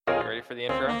Ready for the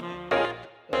intro?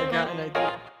 I got an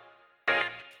idea.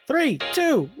 3,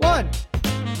 2, 1.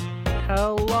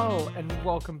 Hello, and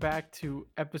welcome back to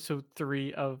episode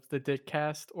 3 of the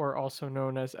Ditcast, or also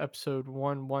known as episode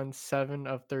 117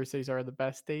 of Thursdays Are the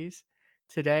Best Days.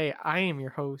 Today, I am your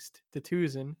host,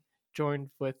 Datuzin, joined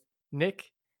with Nick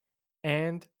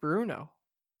and Bruno.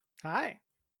 Hi.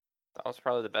 That was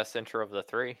probably the best intro of the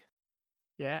three.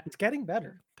 Yeah, It's getting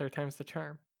better. third time's the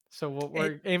charm. So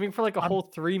we're aiming for like a I'm-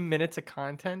 whole 3 minutes of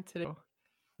content today.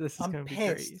 This is I'm going to be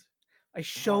pissed. great. I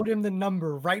showed him the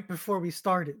number right before we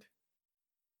started.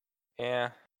 Yeah.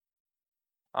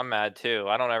 I'm mad too.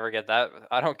 I don't ever get that.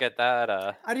 I don't get that.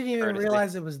 I didn't even courtesy.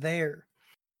 realize it was there.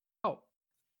 Oh,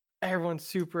 everyone's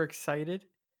super excited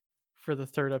for the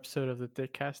third episode of the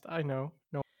Ditcast. I know.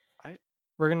 No,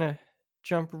 we're gonna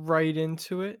jump right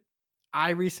into it. I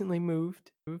recently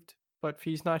moved, but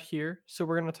Fee's not here, so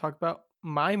we're gonna talk about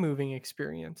my moving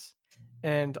experience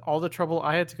and all the trouble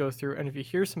I had to go through. And if you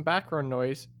hear some background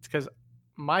noise, it's because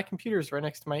my computer is right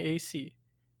next to my AC.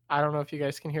 I don't know if you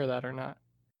guys can hear that or not.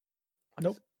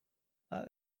 Nope.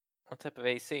 What type of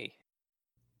AC?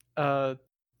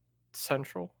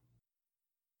 Central.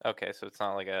 Okay, so it's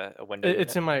not like a window. It's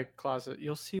unit? in my closet.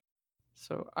 You'll see.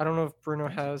 So I don't know if Bruno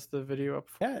has the video up.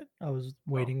 Yeah, I was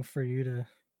waiting for you to.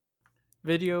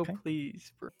 Video, Okay.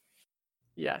 please.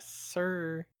 Yes,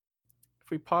 sir. If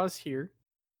we pause here,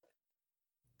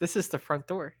 this is the front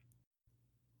door,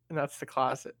 and that's the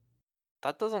closet.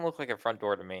 That doesn't look like a front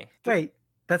door to me. Wait,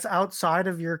 that's outside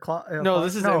of your closet? No,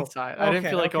 this is inside. I didn't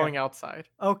feel like going outside.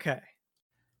 Okay.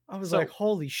 I was So- like,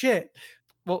 holy shit.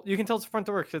 Well, you can tell it's the front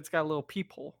door because it's got a little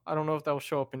peephole. I don't know if that will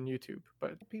show up in YouTube,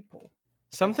 but People.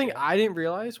 something see that. I didn't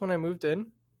realize when I moved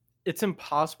in, it's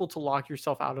impossible to lock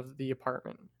yourself out of the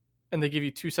apartment, and they give you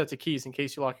 2 sets of keys in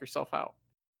case you lock yourself out.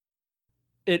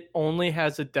 It only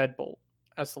has a deadbolt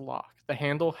as the lock. The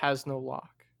handle has no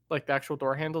lock. Like the actual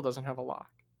door handle doesn't have a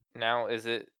lock. Now, is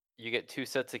it you get 2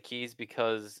 sets of keys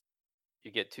because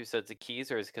you get 2 sets of keys,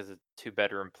 or is it because it's a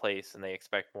 2-bedroom place and they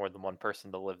expect more than one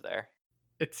person to live there?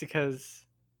 It's because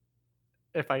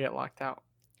if I get locked out.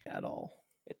 At all.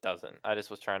 It doesn't. I just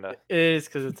was trying to. It is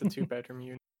because it's a 2-bedroom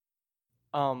unit.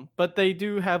 But they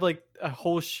do have like a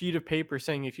whole sheet of paper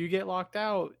saying if you get locked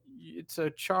out, it's a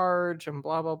charge and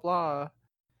blah blah blah.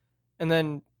 And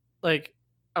then like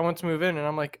I went to move in and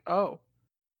I'm like, oh,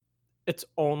 it's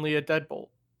only a deadbolt.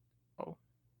 Oh,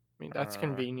 I mean that's Uh.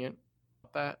 convenient.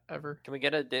 That ever? Can we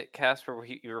get a Ditcast where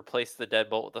you replace the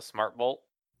deadbolt with a smart bolt?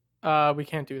 We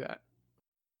can't do that.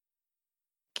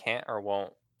 Can't or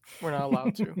won't? We're not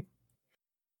allowed to.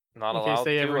 Not In case allowed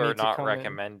they to ever or need to not come in.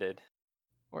 recommended?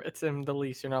 Or it's in the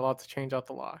lease. You're not allowed to change out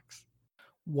the locks.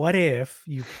 What if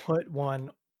you put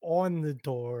one on the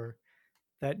door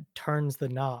that turns the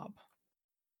knob?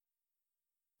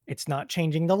 It's not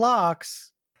changing the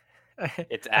locks.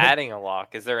 It's adding a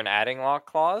lock. Is there an adding lock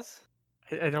clause?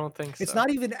 I don't think so. It's not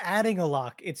even adding a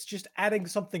lock. It's just adding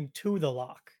something to the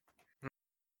lock.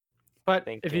 But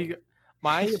if Thinking. you,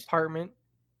 my apartment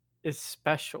is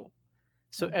special,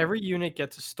 so every unit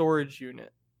gets a storage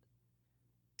unit.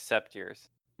 Except yours.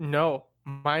 No,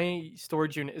 my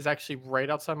storage unit is actually right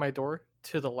outside my door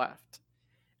to the left.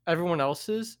 Everyone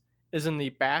else's is in the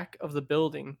back of the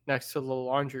building next to the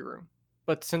laundry room.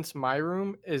 But since my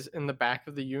room is in the back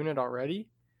of the unit already,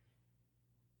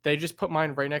 they just put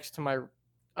mine right next to my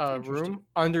Interesting. room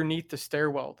underneath the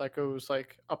stairwell that goes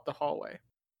like up the hallway.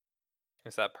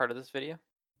 Is that part of this video?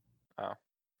 Oh.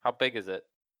 How big is it?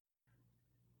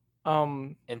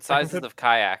 In sizes put- of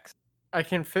kayaks. I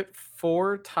can fit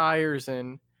 4 tires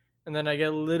in, and then I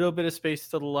get a little bit of space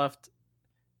to the left,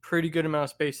 pretty good amount of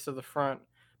space to the front,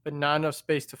 but not enough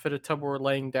space to fit a tub where we're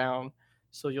laying down.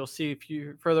 So you'll see if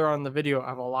you further on in the video, I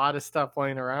have a lot of stuff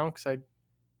laying around because I'm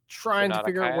trying to not a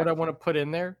figure out what I kayak? want to put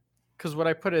in there. Because what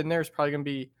I put in there is probably going to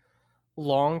be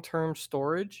long-term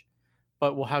storage,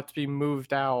 but will have to be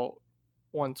moved out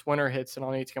once winter hits and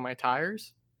I'll need to get my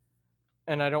tires.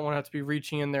 And I don't want to have to be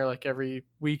reaching in there like every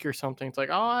week or something. It's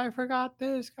like, oh, I forgot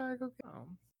this. Gotta go get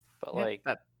But Yeah, like,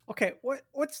 Okay,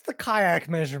 what's the kayak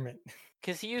measurement?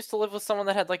 because he used to live with someone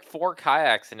that had like 4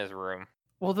 kayaks in his room.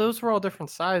 Well, those were all different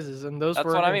sizes, and those That's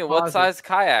were what I in mean. What closets. size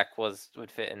kayak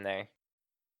would fit in there?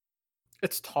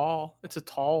 It's tall. It's a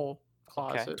tall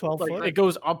closet. 12 like, foot? It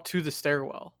goes up to the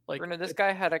stairwell. Like Bruno, this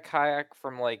guy had a kayak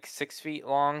from like 6 feet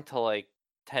long to like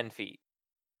 10 feet.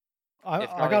 I If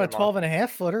not got a even 12 and a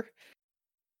half footer.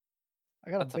 I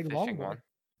got That's a a big fishing longboard. one.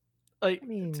 like I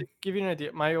mean- to give you an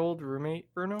idea, my old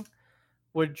roommate Bruno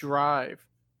would drive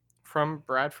from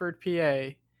Bradford,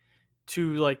 PA,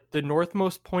 to like the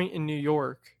northmost point in New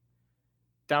York,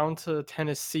 down to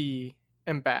Tennessee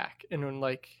and back, and in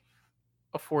like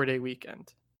a 4-day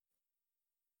weekend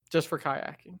just for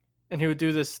kayaking, and he would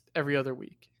do this every other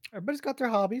week. Everybody's got their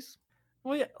hobbies.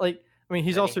 Well, yeah, like I mean,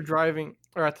 he's Many. also driving,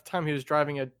 or at the time he was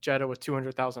driving a Jetta with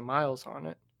 200,000 miles on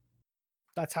it.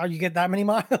 That's how you get that many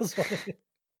miles on it.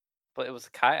 But it was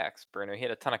kayaks, Bruno. He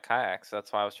had a ton of kayaks. So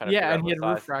that's why I was trying to Yeah, figure and out he the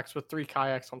had roof size. racks with 3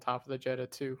 kayaks on top of the Jetta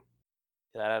too.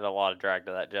 That had a lot of drag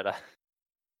to that Jetta.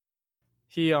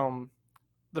 He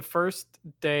the first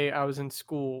day I was in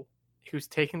school, he was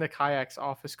taking the kayaks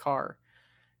off his car,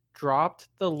 dropped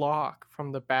the lock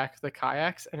from the back of the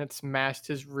kayaks, and it smashed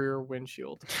his rear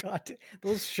windshield. God,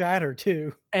 those shatter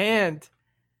too. And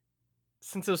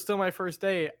since it was still my first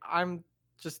day, I'm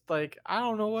just like, I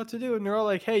don't know what to do. And they're all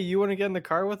like, hey, you want to get in the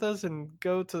car with us and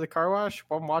go to the car wash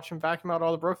while I'm watching vacuum out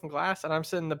all the broken glass? And I'm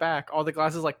sitting in the back, all the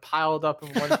glass is like piled up in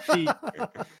one sheet.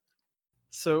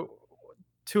 So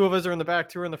 2 of us are in the back,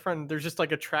 2 are in the front. And there's just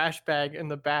like a trash bag in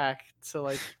the back to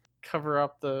like cover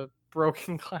up the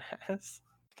broken glass.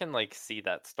 I can like see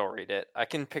that story, Dit. I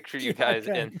can picture you Yeah, I guys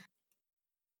in. can.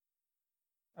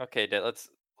 Okay, Dit. Let's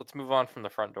move on from the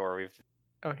front door. We've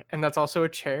Okay, and that's also a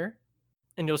chair.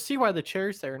 And you'll see why the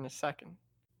chair's there in a second.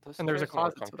 those And there's a chairs are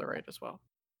more closet to the right comfortable. as well.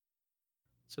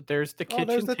 So there's the Oh, kitchen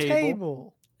there's the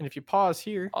table. And if you pause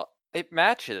here, Oh, it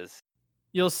matches.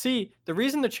 you'll see the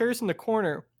reason the chair's in the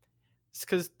corner is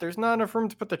because there's not enough room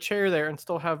to put the chair there and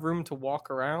still have room to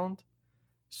walk around.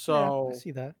 So, Yeah, I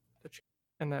see that.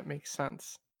 and that makes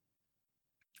sense.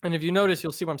 And if you notice,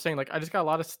 you'll see what I'm saying. Like, I just got a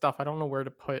lot of stuff I don't know where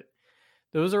to put.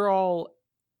 Those are all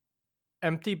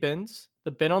empty bins.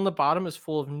 The bin on the bottom is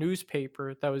full of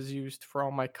newspaper that was used for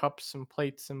all my cups and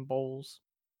plates and bowls.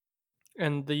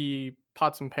 And the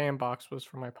pots and pan box was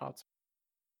for my pots.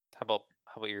 How about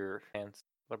your hands?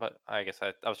 What about? I guess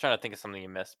I was trying to think of something you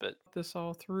missed, but This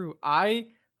all through. I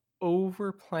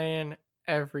overplan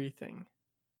everything.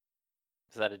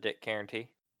 is that a Dit guarantee?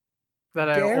 That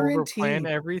I overplan Guaranteed.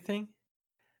 everything.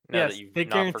 No, Yes, that you've they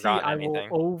not guarantee forgotten I anything.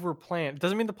 will overplan.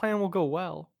 Doesn't mean the plan will go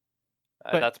well.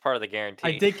 but That's part of the guarantee.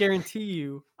 I did guarantee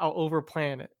you I'll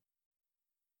overplan it.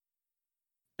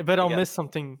 But I'll got- miss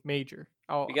something major.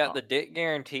 We got the Dit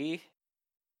guarantee,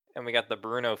 and we got the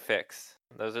Bruno fix.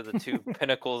 Those are the 2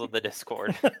 pinnacles of the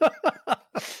Discord.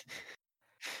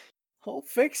 I'll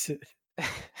fix it.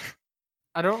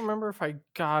 I don't remember if I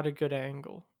got a good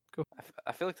angle. Go.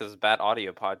 I feel like this is a bad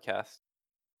audio podcast.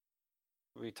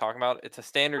 What are we talking about? It's a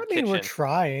standard I mean, we're kitchen.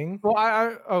 trying.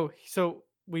 Well, so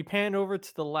we pan over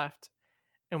to the left,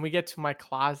 and we get to my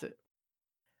closet.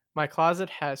 My closet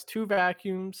has 2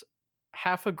 vacuums,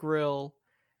 half a grill,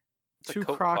 It's a 2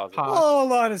 Coke crock closet. pots.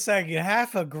 Hold on a second.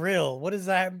 Half a grill. What is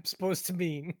that supposed to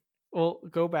mean? Well,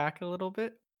 go back a little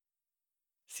bit.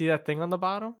 See that thing on the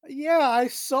bottom? Yeah, I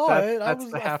saw it. That's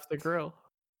the half the grill.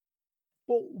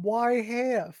 But why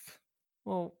half?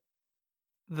 Well,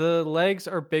 the legs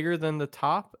are bigger than the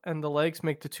top, and the legs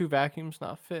make the 2 vacuums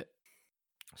not fit.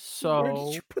 Where did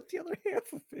So you put the other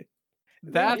half of it?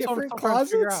 that's what I'm different trying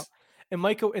to figure out. closets? It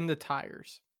might go in the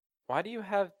tires. Why do you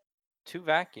have 2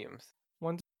 vacuums?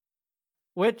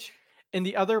 Which in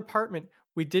the other apartment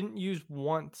we didn't use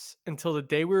once until the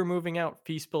day we were moving out.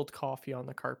 Fee spilled coffee on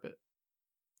the carpet.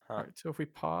 Huh. All right, so if we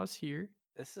pause here,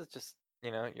 This is just,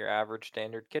 your average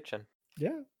standard kitchen.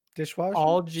 Yeah, dishwasher.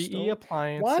 all GE stove.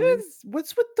 appliances.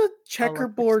 What's with the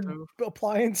checkerboard stove.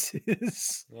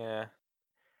 appliances? Yeah.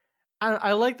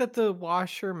 I like that the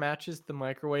washer matches the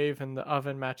microwave and the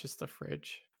oven matches the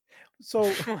fridge.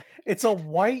 So it's a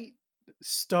white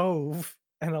stove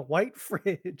and a white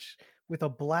fridge with a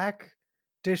black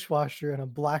dishwasher and a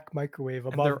black microwave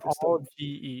And above they're the all stove.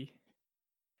 GE.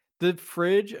 The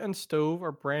fridge and stove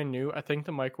are brand new. I think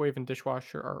the microwave and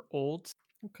dishwasher are old.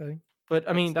 Okay. But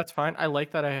I mean, that's fine. I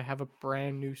like that I have a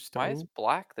brand new stove. Why is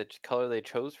black the color they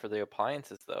chose for the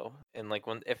appliances though? And like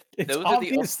if It's those are the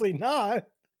obviously not.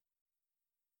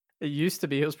 It used to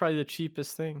be. It was probably the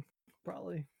cheapest thing.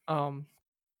 Probably. I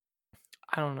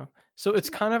don't know. So it's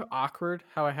kind of awkward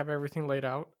how I have everything laid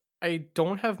out. I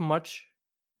don't have much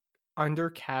under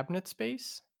cabinet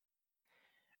space.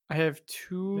 I have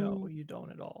 2. No, you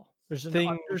don't at all. There's an thing-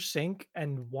 under sink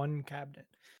and 1 cabinet.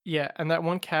 Yeah, and that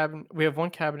one cabinet, we have 1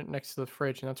 cabinet next to the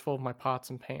fridge, and that's full of my pots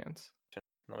and pans.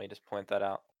 let me just point that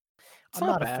out. It's I'm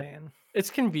not not a bad. fan. It's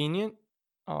convenient,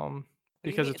 What do you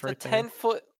because mean? it's right a there.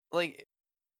 10-foot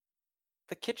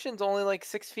the kitchen's only like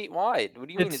 6 feet wide. What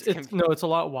do you mean It's a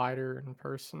lot wider in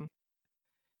person.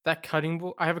 That cutting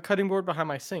board, I have a cutting board behind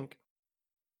my sink.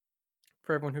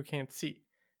 For everyone who can't see,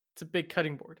 it's a big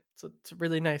cutting board. It's a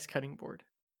really nice cutting board.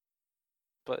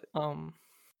 But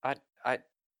I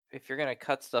if you're gonna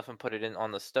cut stuff and put it in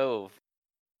on the stove,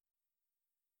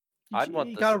 I'd want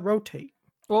You this. gotta rotate.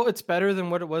 Well, it's better than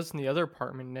what it was in the other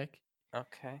apartment, Nick.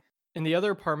 Okay. In the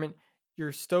other apartment,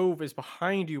 your stove is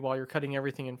behind you while you're cutting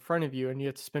everything in front of you, and you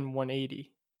have to spin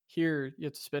 180. Here, you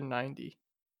have to spin 90.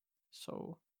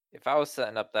 So If I was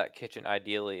setting up that kitchen,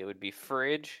 ideally, it would be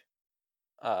fridge,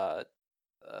 uh,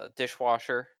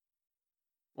 dishwasher.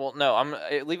 Well, no, I'm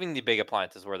leaving the big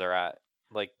appliances where they're at,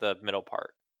 like the middle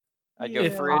part. I'd go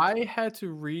if Yeah. fridge. I had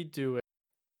to redo it,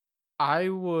 I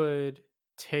would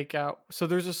take out. So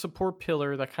there's a support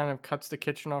pillar that kind of cuts the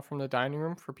kitchen off from the dining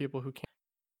room for people who can't.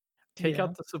 Take Yeah.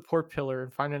 out the support pillar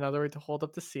and find another way to hold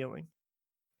up the ceiling.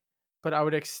 But I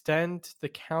would extend the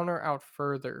counter out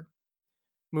further,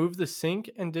 move the sink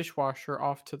and dishwasher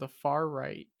off to the far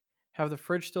right, have the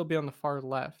fridge still be on the far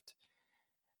left,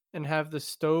 and have the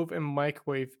stove and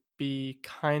microwave be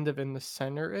kind of in the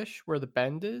center-ish where the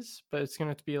bend is, but it's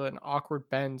going to be an awkward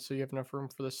bend so you have enough room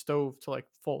for the stove to like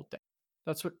fold down.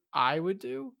 That's what I would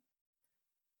do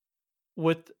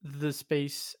with the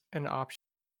space and option.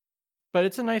 But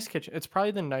it's a nice kitchen. It's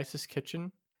probably the nicest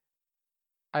kitchen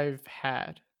I've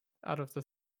had out of the.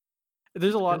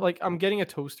 There's a lot. Good. Like I'm getting a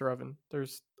toaster oven.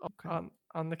 There's Okay.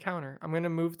 on the counter. I'm gonna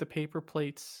move the paper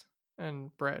plates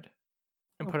and bread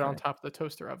and put it on Okay. top of the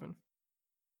toaster oven.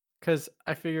 Cause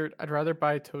I figured I'd rather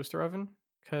buy a toaster oven.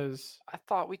 Cause I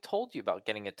thought we told you about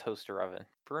getting a toaster oven.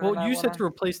 Bruno well, and I you went said to on.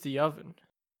 replace the oven.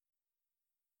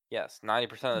 Yes,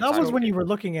 90% of the That time. was when you were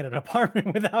looking at an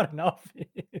apartment without an oven.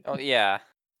 Oh yeah,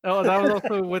 Oh, that was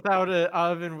also without an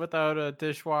oven, without a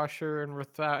dishwasher, and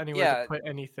without anywhere yeah. to put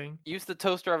anything. Use the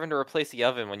toaster oven to replace the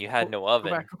oven when you had no Go oven.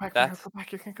 back, go back, That's go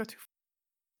back. You're gonna go too.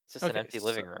 it's just an Okay, empty so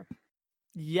living room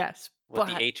yes, with but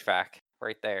the HVAC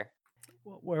right there.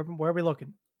 Where are we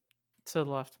looking? to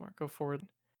the left, Mark. Go forward.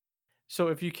 So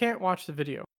if you can't watch the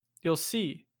video, you'll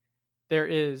see there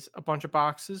is a bunch of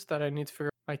boxes that I need to figure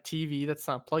out my TV that's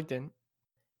not plugged in,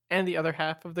 and the other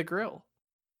half of the grill.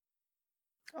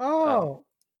 Oh,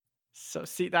 So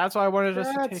see, that's why I wanted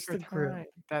us to take that's our the grill.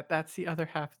 time. That's the other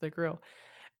half of the grill.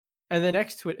 And then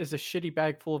next to it is a shitty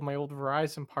bag full of my old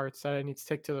Verizon parts that I need to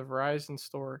take to the Verizon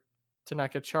store to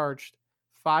not get charged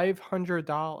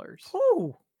 $500.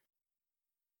 Oh,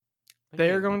 What do you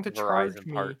They're mean going to charge Verizon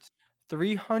me parts?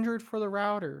 $300 for the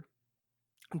router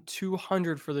and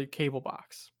 $200 for the cable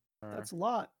box. that's a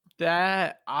lot.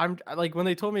 That I'm like when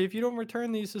they told me if you don't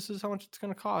return these, this is how much it's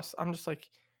gonna cost. I'm just like,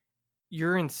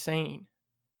 you're insane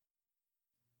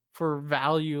for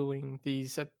valuing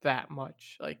these at that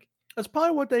much. Like That's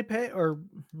probably what they pay, or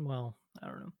well, I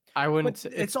don't know. I wouldn't But say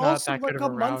it's it's not also that good like of a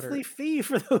a router. monthly fee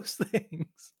for those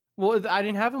things. Well, I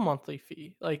didn't have a monthly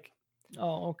fee. Like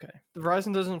Oh, okay.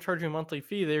 Verizon doesn't charge you a monthly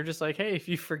fee. They're just like, hey, if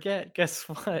you forget, guess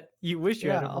what? You wish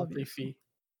you had Yeah, a monthly obviously. fee.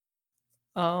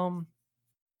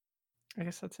 I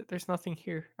guess that's it. There's nothing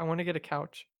here. I want to get a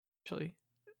couch, actually.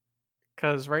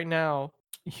 Because right now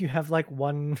You have like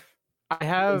one I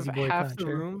have lazy boy half kind of the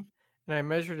chair. room and I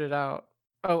measured it out.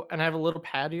 Oh, and I have a little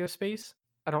patio space.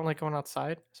 I don't like going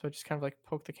outside, so I just kind of like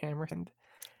poke the camera and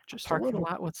Just a parking little.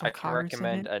 lot with some I cars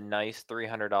in recommend it. a nice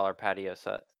 $300 patio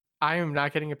set. I am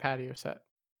not getting a patio set.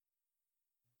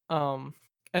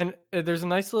 And there's a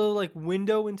nice little like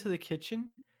window into the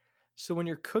kitchen, so when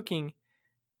you're cooking,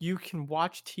 you can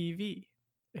watch TV.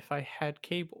 If I had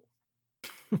cable,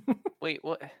 Wait,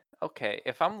 what? Okay,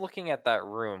 if I'm looking at that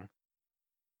room,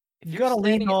 if You you're gotta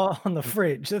lean standing, on the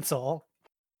fridge. That's all.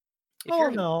 if Oh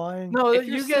you're no, no, if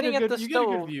you're you get a sitting at good the you get a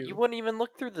good stove, view. you wouldn't even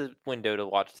look through the window to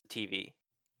watch the TV.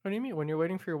 What do you mean? When you're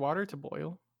waiting for your water to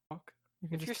boil, you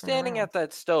can If you're just turn standing around. at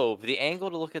that stove, the angle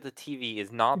to look at the TV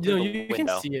is not No, through the you can window.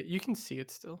 see it. You can see it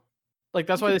still. Like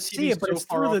that's you why can the see TV it, is but so it's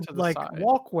far through off the to the like side.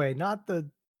 walkway, not the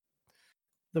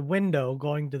window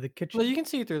going to the kitchen. Well, you can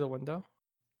see it through the window.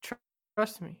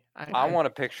 Trust me. I Okay. want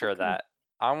a picture of Okay. that.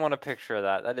 I want a picture of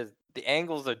that. That is the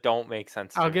angles that don't make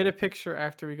sense to I'll get me. a picture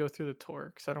after we go through the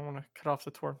tour because I don't want to cut off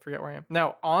the tour and forget where I am.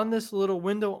 Now, on this little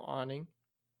window awning,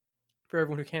 for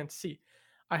everyone who can't see,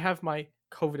 I have my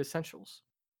COVID essentials: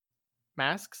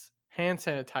 masks, hand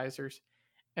sanitizers,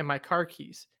 and my car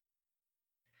keys.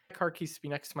 My car keys to be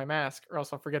next to my mask, or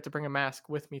else I'll forget to bring a mask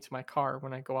with me to my car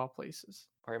when I go out places.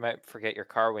 Or you might forget your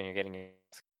car when you're getting your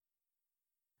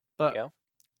But go.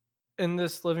 in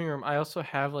this living room, I also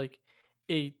have like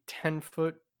a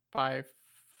 10-foot by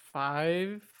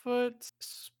 5-foot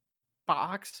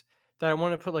box that I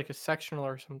want to put like a sectional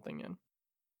or something in.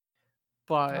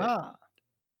 But Ah,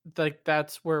 like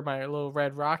that's where my little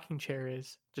red rocking chair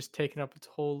is, just taking up its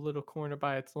whole little corner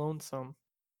by its lonesome.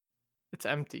 It's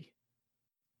empty.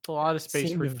 It's a lot of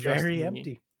space seemed for just very me.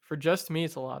 empty. For just me,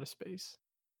 it's a lot of space.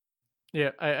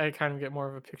 Yeah, I kind of get more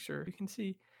of a picture. You can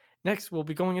see. Next, we'll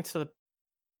be going into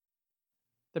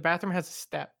the bathroom has a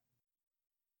step.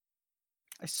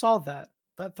 I saw that.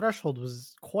 That threshold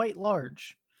was quite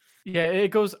large. Yeah, it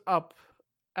goes up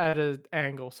at an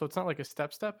angle, so it's not like a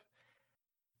step.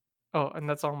 Oh, and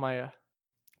that's all my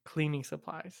cleaning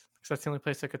supplies, because that's the only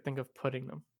place I could think of putting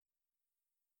them.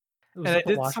 Was And I that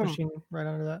the did wash some, machine right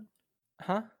under that?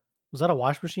 huh? Was that a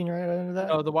wash machine right under that?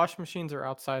 No, the wash machines are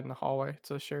outside in the hallway.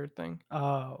 It's a shared thing.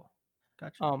 Oh,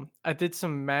 gotcha. I did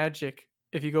some magic.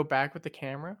 If you go back with the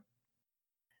camera,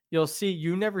 you'll see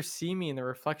you never see me in the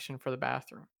reflection for the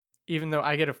bathroom, even though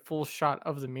I get a full shot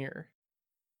of the mirror.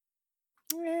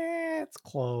 It's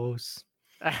close.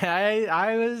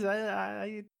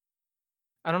 I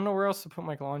don't know where else to put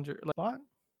my laundry. What?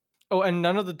 Oh, and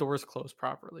none of the doors close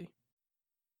properly.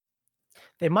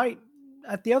 They might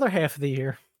at the other half of the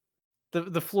year.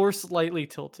 The floor's slightly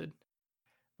tilted.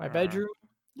 My bedroom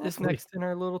is Lovely. next in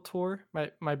our little tour.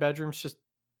 My bedroom's just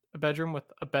a bedroom with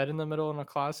a bed in the middle and a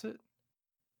closet.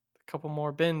 A couple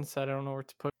more bins that I don't know where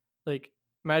to put. Like,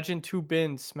 imagine 2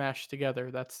 bins smashed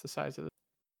together. That's the size of it.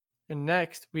 And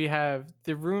next, we have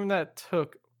the room that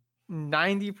took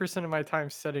 90% of my time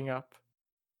setting up,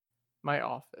 my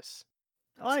office.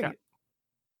 I like got it.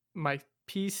 My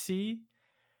PC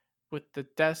with the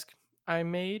desk I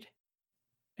made,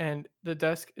 and the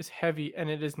desk is heavy and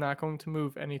it is not going to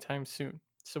move anytime soon.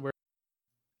 So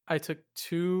I took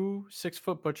 2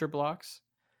 6-foot butcher blocks,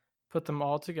 put them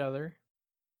all together,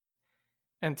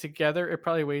 and together it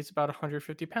probably weighs about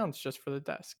 150 pounds just for the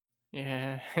desk.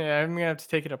 Yeah, I'm gonna have to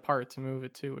take it apart to move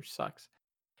it too, which sucks.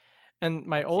 And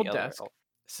my What's the old other desk, help?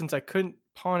 since I couldn't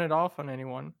pawn it off on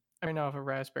anyone, I now have a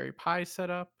Raspberry Pi set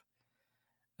up.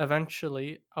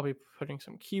 Eventually, I'll be putting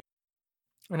some keyboards.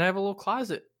 And I have a little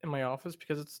closet in my office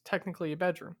because it's technically a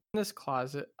bedroom. In this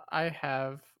closet, I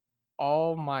have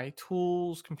all my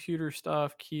tools, computer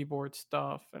stuff, keyboard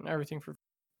stuff, and everything for.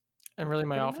 And really,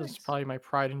 my Pretty office is nice. probably my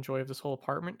pride and joy of this whole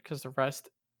apartment, because the rest,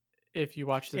 if you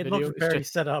watch the It video, looks is very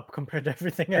just set up compared to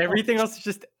everything else. everything else is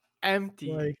just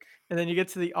empty. Like, And then you get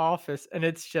to the office, and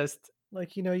it's just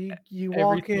you walk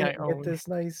everything in I and get own. this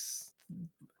nice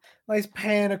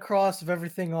pan across of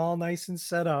everything all nice and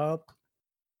set up.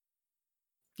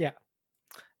 Yeah,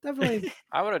 definitely.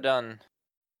 I would have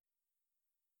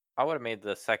made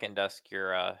the second desk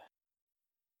your.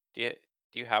 Do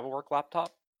you have a work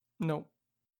laptop? No,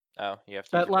 Oh, you have to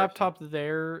use that your personal. laptop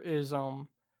there is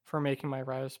for making my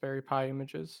Raspberry Pi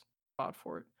images. Spot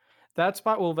for it. That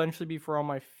spot will eventually be for all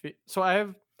my.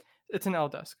 So it's an L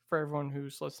desk for everyone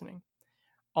who's listening.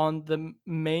 On the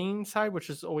main side, which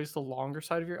is always the longer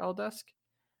side of your L desk,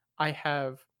 I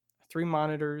have 3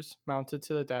 monitors mounted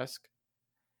to the desk,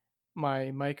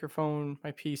 my microphone,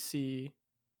 my PC,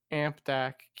 amp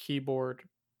DAC, keyboard,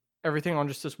 everything on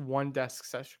just this one desk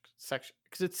section,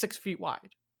 because it's 6 feet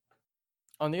wide.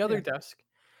 On the other desk,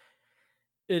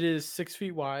 it is 6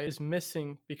 feet wide, is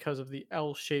missing because of the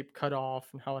L shape cut off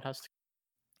and how it has to.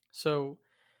 So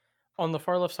on the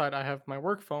far left side, I have my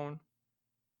work phone,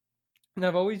 and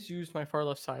I've always used my far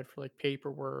left side for like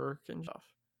paperwork and stuff.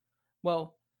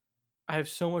 Well, I have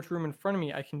so much room in front of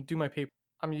me, I can do my paper.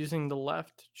 I'm using the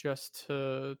left just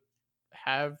to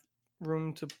have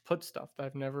room to put stuff that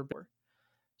I've never been.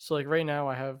 So like right now,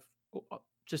 I have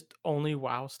just only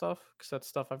WoW stuff, because that's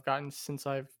stuff I've gotten since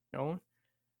I've known.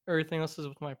 Everything else is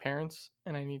with my parents,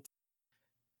 and I need.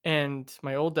 And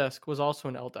my old desk was also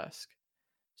an L desk.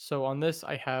 So on this,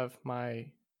 I have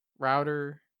my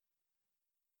router,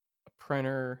 a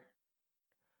printer,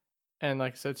 and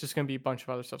like I said, it's just going to be a bunch of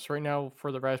other stuff. So right now,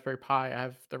 for the Raspberry Pi, I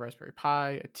have the Raspberry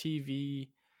Pi, a TV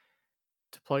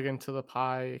to plug into the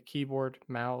Pi, a keyboard,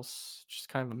 mouse, just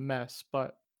kind of a mess.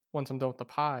 But once I'm done with the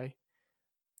Pi,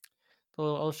 the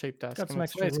little L-shaped desk, got and some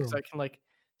it's extra nice because room. I can like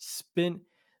spin.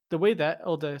 The way that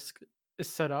L desk is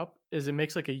set up is it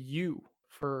makes like a U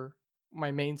for my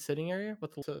main sitting area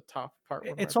with the top part.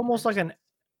 Where It's my almost like printers.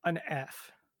 an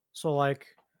F. So like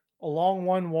along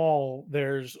one wall,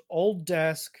 there's old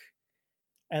desk,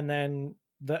 and then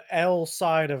the L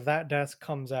side of that desk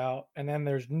comes out, and then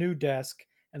there's new desk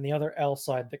and the other L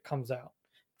side that comes out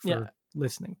for Yeah.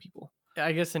 listening people.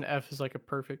 I guess an F is like a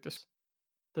perfect.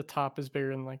 The top is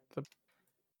bigger than like the.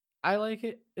 I like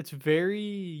it. It's very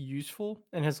useful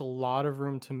and has a lot of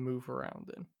room to move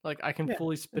around in. Like I can Yeah,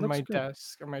 fully it spin looks my good.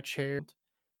 desk or my chair,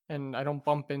 and I don't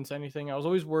bump into anything. I was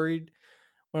always worried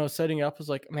when I was setting up. I was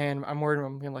like, man, I'm worried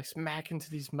I'm gonna like smack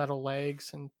into these metal legs,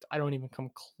 and I don't even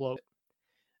come close.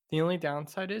 The only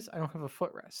downside is I don't have a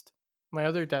footrest. My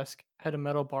other desk had a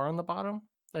metal bar on the bottom,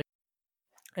 like,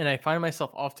 and I find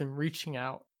myself often reaching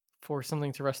out for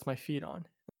something to rest my feet on.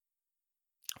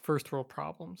 First world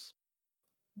problems.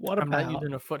 What I'm not about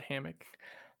using a foot hammock.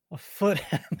 a foot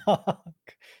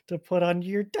hammock to put on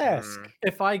your desk. Mm,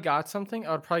 If I got something,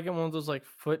 I would probably get one of those like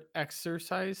foot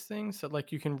exercise things that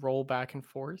like you can roll back and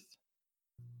forth.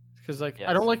 Because like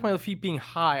I don't yes. like my feet being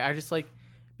high. I just like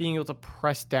being able to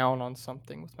press down on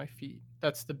something with my feet.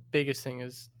 That's the biggest thing.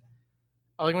 Is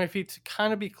I like my feet to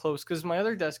kind of be close because my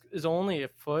other desk is only a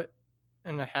foot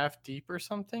and a half deep or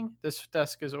something. This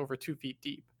desk is over 2 feet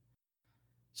deep.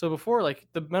 So before, like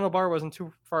the metal bar wasn't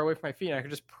too far away from my feet. I could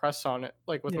just press on it,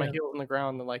 like with my Yeah. heels on the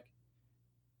ground, and like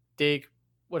dig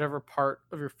whatever part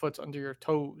of your foot's under your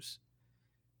toes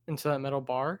into that metal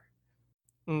bar.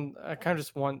 And I kind of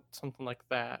just want something like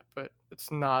that, but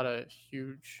it's not a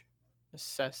huge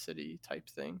necessity type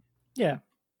thing. Yeah.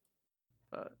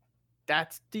 But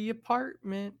that's the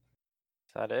apartment.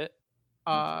 Is that it?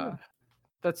 Uh,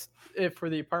 that's it for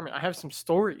the apartment. I have some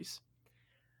stories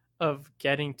of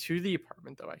getting to the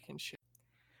apartment though I can share.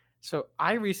 So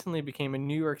I recently became a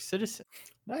New York citizen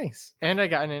Nice. and I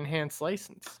got an enhanced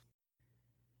license.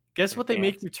 Guess what they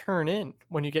make Advanced. you turn in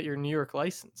when you get your New York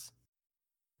license?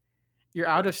 Your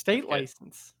out of state certificate.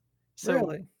 license. So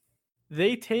Really?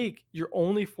 they take your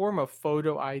only form of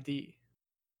photo ID.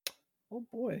 Oh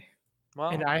boy. Well,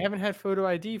 And I haven't had photo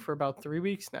ID for about 3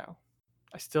 weeks now.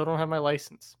 I still don't have my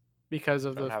license because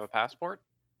of don't have a passport.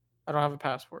 I don't have a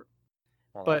passport.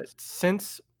 Well, But that's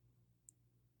since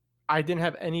I didn't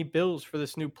have any bills for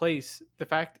this new place, the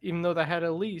fact even though they had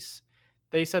a lease,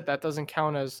 they said that doesn't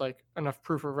count as like enough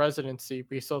proof of residency,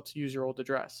 but you still have to use your old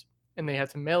address. And they had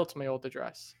to mail it to my old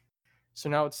address. So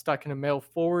now it's stuck in a mail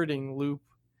forwarding loop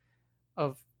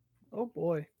of Oh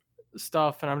boy.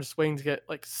 stuff and I'm just waiting to get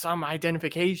like some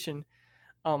identification.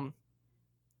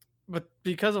 But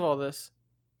because of all this,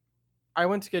 I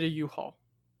went to get a U-Haul.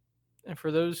 And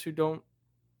for those who don't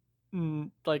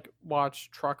like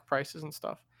watch truck prices and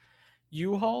stuff,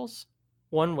 U-Hauls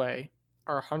one way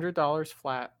are $100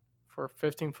 flat for a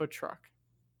 15-foot truck,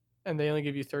 and they only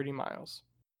give you 30 miles.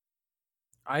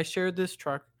 I shared this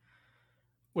truck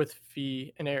with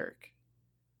Fee and Eric.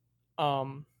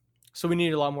 So we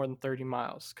need a lot more than 30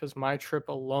 miles because my trip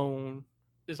alone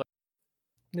is like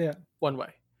Yeah. one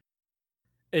way.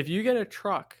 If you get a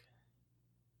truck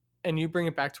and you bring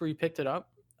it back to where you picked it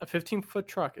up, a 15-foot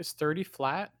truck is 30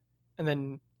 flat and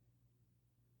then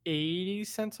 80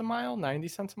 cents a mile, 90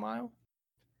 cents a mile.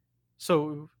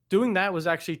 So doing that was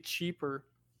actually cheaper.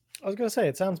 I was gonna say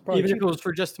it sounds probably Even if it cheaper. was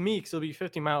for just me, because it'll be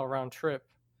 50-mile round trip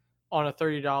on a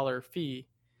 $30 fee,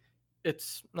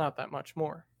 it's not that much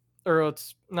more. Or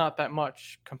it's not that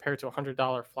much compared to a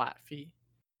 $100 flat fee.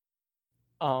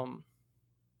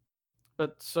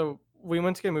 But so we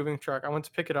went to get a moving truck. I went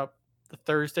to pick it up the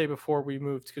Thursday before we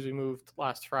moved because we moved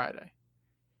last Friday.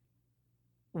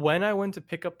 When I went to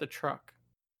pick up the truck,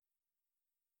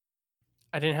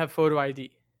 I didn't have photo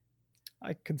ID.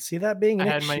 I could see that being I an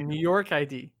had my issue. New York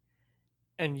ID.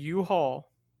 And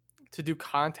U-Haul, to do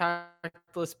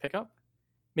contactless pickup,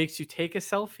 makes you take a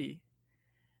selfie.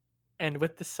 And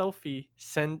with the selfie,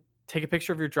 take a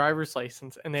picture of your driver's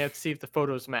license, and they have to see if the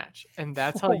photos match. And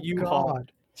that's how Oh, U-Haul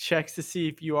God. checks to see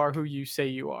if you are who you say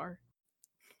you are.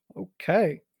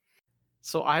 Okay.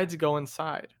 So I had to go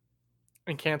inside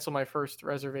and cancel my first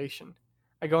reservation.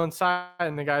 I go inside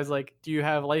and the guy's like, "Do you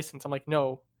have a license?" I'm like,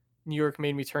 "No." New York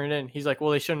made me turn it in. He's like,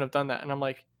 "Well, they shouldn't have done that." And I'm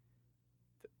like,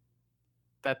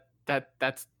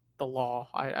 that's the law.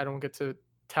 I don't get to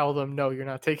tell them, "No, you're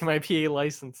not taking my PA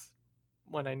license,"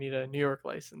 when I need a New York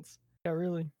license. Yeah,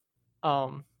 really.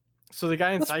 So the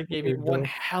guy That's inside gave me weird, one though.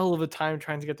 hell of a time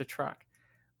trying to get the truck.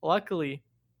 Luckily,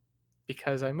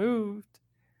 because I moved,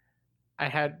 I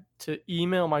had to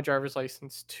email my driver's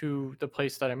license to the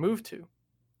place that I moved to.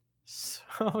 So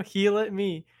he let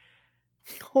me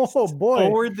Oh boy.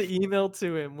 forward the email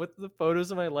to him with the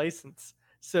photos of my license.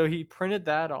 So he printed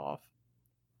that off,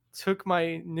 took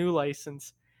my new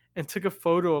license, and took a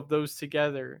photo of those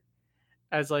together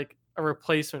as like a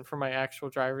replacement for my actual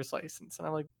driver's license. And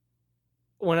I'm like,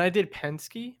 when I did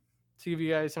Penske, to give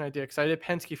you guys an idea, because I did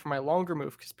Penske for my longer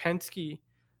move, because Penske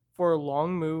for a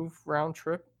long move round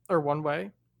trip or one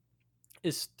way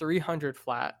is 300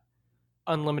 flat,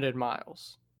 unlimited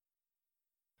miles.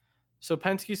 So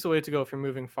Penske's the way to go if you're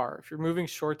moving far. If you're moving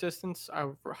short distance, I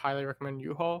would highly recommend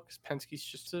U-Haul because Penske's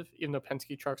just, even though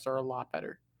Penske trucks are a lot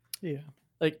better. Yeah.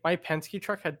 Like my Penske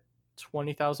truck had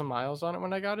 20,000 miles on it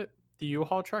when I got it. The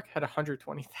U-Haul truck had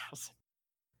 120,000.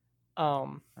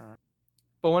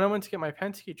 But when I went to get my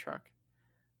Penske truck,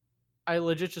 I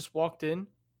legit just walked in,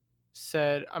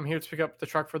 said, "I'm here to pick up the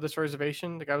truck for this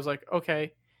reservation." The guy was like,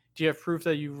 "Okay, do you have proof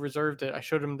that you reserved it?" I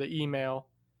showed him the email,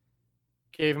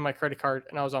 gave him my credit card,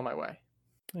 and I was on my way.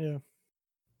 Yeah. A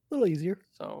little easier.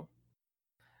 So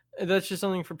That's just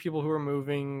something for people who are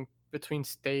moving between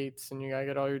states, and you gotta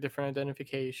get all your different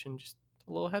identification. Just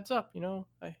a little heads up,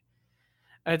 I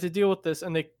had to deal with this,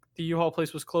 and the U-Haul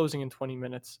place was closing in 20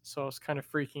 minutes, so I was kind of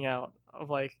freaking out. Of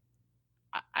like,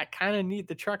 I kind of need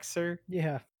the truck, sir.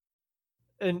 Yeah.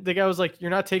 And the guy was like, "You're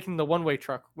not taking the one-way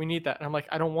truck. We need that." And I'm like,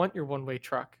 "I don't want your one-way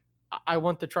truck. I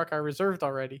want the truck I reserved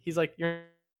already." He's like, "You're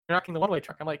not taking the one-way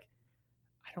truck." I'm like,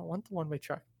 "I don't want the one-way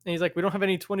truck." And he's like, "We don't have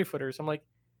any 20-footers." I'm like,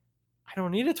 "I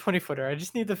don't need a 20-footer. I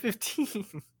just need the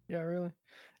 15." Yeah, really.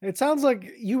 It sounds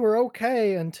like you were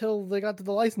okay until they got to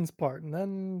the license part, and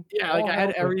then Yeah, like all I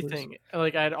had hell broke loose. everything.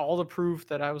 Like I had all the proof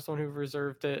that I was the one who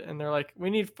reserved it, and they're like, "We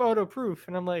need photo proof,"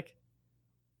 and I'm like,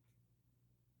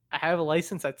 "I have a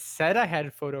license that said I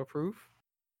had photo proof."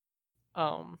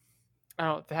 Um,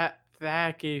 oh,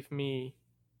 that gave me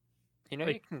You know,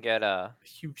 like you can get a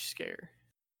huge scare.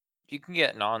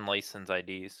 non-license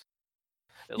IDs.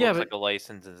 It Yeah, looks but like a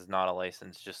license and is not a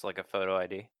license, just like a photo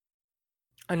ID.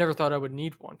 I never thought I would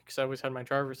need one because I always had my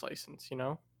driver's license.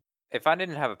 If I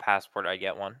didn't have a passport, I'd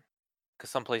get one. Because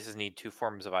some places need two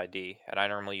forms of ID, and I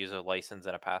normally use a license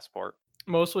and a passport.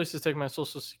 Most places take my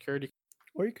social security.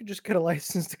 Or you could just get a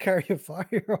license to carry a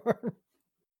firearm.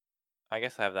 I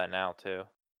guess I have that now too.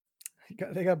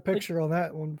 They got a picture on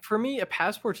that one. For me, a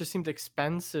passport just seemed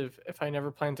expensive if I never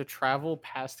planned to travel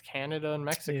past Canada and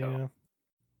Mexico. Yeah.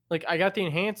 Like I got the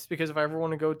enhanced because if I ever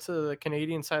want to go to the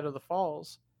Canadian side of the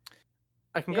falls,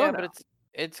 I can go Yeah, now. but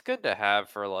it's good to have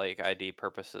for like ID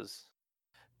purposes.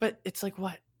 But it's like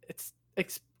what? It's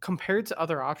compared to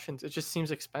other options, it just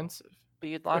seems expensive. But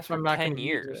you'd last If for I'm not 10 gonna use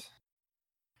it. years.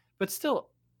 But still,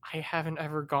 I haven't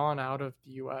ever gone out of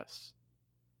the US.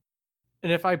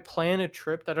 And if I plan a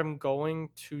trip that I'm going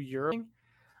to Europe,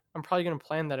 I'm probably going to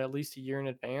plan that at least a year in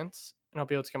advance, and I'll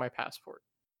be able to get my passport.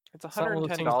 It's It's not one of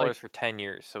those things $110 like, for 10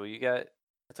 years. So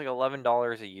it's like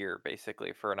 $11 a year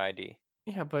basically for an ID.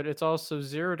 yeah, but it's also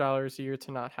 $0 a year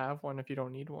to not have one if you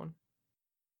don't need one.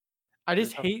 I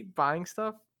just There's no- hate buying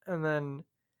stuff and then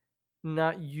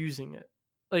not using it.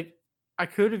 Like I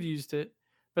could have used it,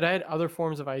 but I had other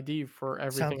forms of ID for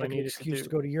Sounds everything I like an needed to excuse do. to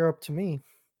go to Europe to me.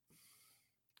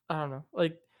 I don't know.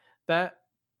 Like that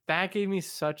gave me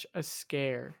such a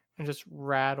scare and just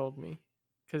rattled me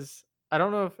cuz I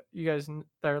don't know if you guys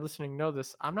that are listening know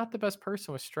this. I'm not the best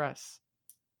person with stress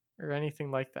or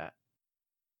anything like that.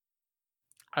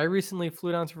 I recently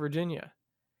flew down to Virginia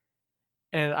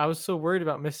and I was so worried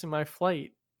about missing my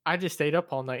flight. I just stayed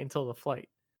up all night until the flight.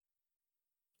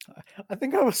 I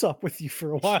think I was up with you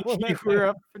for a while. on You that were night.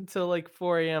 up until like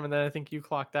 4 a.m. and then I think you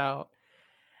clocked out.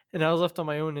 And I was left on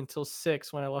my own until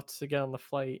 6 when I left to get on the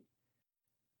flight.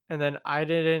 And then I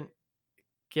didn't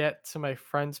get to my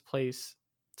friend's place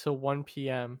till 1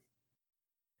 p.m.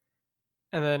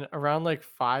 And then around like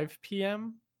 5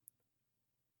 p.m.,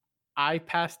 I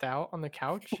passed out on the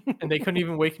couch and they couldn't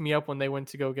even wake me up when they went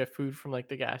to go get food from like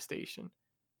the gas station.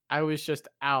 I was just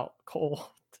out cold.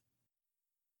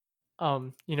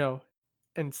 You know,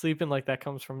 and sleeping like that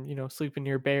comes from, sleeping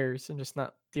near bears and just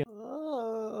not dealing.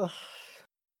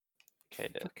 Okay,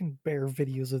 dude. Fucking bear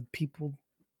videos of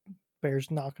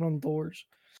bears knocking on doors.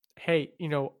 Hey,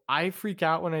 I freak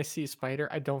out when I see a spider.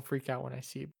 I don't freak out when I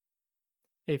see.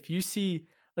 If you see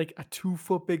like a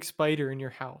 2-foot big spider in your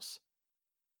house,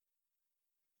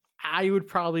 I would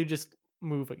probably just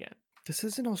move again. This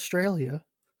isn't Australia.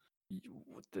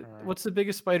 What's the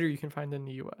biggest spider you can find in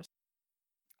the U.S.?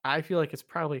 I feel like it's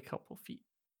probably a couple feet.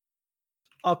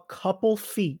 A couple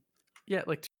feet. Yeah,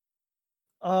 like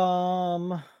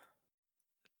Um.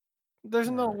 there's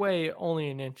no way only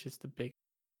an inch is the big.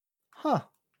 Huh.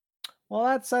 Well,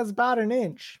 that says about an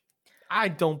inch. I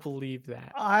don't believe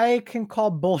that. I can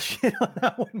call bullshit on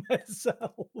that one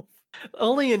myself.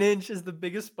 Only an inch is the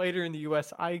biggest spider in the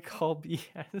U.S. I call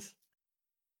BS.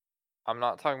 I'm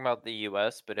not talking about the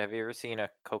US, but have you ever seen a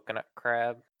coconut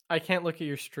crab? I can't look at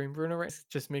your stream, Bruno. Right? It's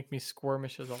just make me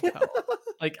squirmish as all hell.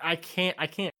 Like I can't.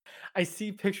 I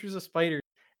see pictures of spiders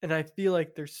and I feel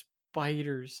like there's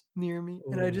spiders near me,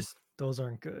 and I Ooh, just those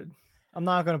aren't good. I'm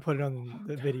not gonna put it on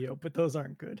the video, but those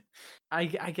aren't good. I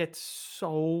get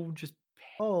so just.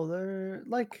 Oh, they're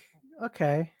like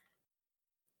okay.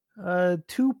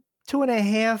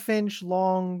 2.5 inch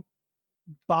long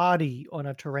body on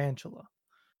a tarantula.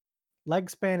 Leg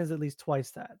span is at least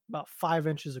twice that, about 5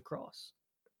 inches across.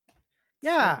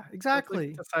 Yeah, That's exactly.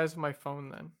 like the size of my phone.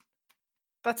 Then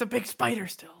that's a big spider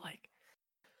still. Like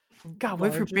God, what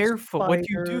if you're Largest barefoot? What do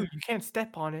you do? spider You can't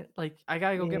step on it. Like I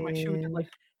gotta go get my shoe. in Like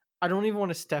I don't even want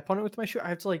to step on it with my shoe. I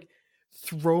have to like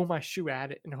throw my shoe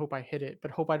at it and hope I hit it,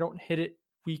 but hope I don't hit it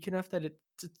weak enough that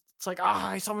it's like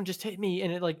someone just hit me,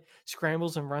 and it like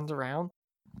scrambles and runs around.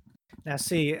 Now,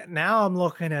 see, now I'm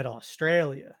looking at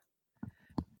Australia,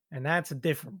 and that's a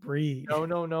different breed. No,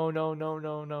 no, no, no, no,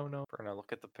 no, no, no. Bruno,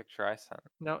 look at the picture I sent.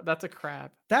 No, that's a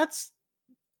crab. That's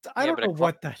I Yeah, don't but know it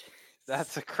what that is.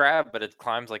 That's a crab, but it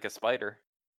climbs like a spider.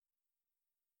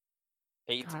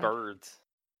 Eats God. birds.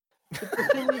 But the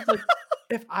thing is, like,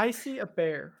 if I see a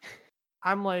bear,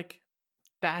 I'm like,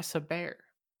 that's a bear.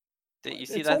 Did you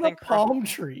see It's that on thing? a palm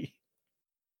tree.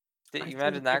 Did I you see the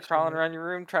imagine that picture, crawling like- around your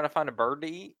room trying to find a bird to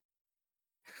eat?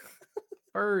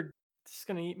 Bird, it's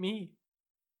gonna eat me.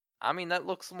 I mean, that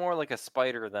looks more like a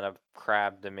spider than a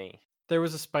crab to me. There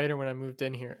was a spider when I moved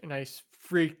in here, and I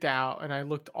freaked out, and I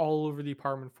looked all over the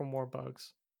apartment for more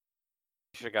bugs.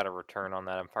 You should have got a return on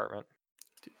that apartment.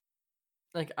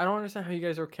 Like, I don't understand how you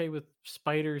guys are okay with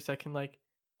spiders that can like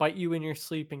bite you in your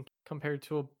sleep, and compared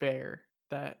to a bear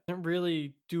that doesn't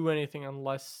really do anything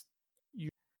unless you.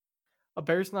 A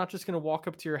bear's not just gonna walk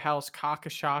up to your house, cock a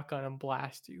shotgun, and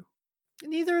blast you.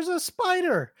 Neither is a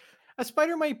spider. A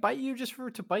spider might bite you just for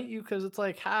it to bite you because it's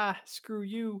like, ha, screw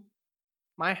you,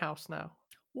 my house now.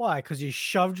 Why? Because you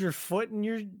shoved your foot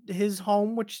in his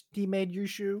home, which he made you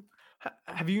shoe.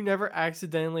 Have you never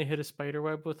accidentally hit a spider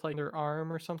web with like their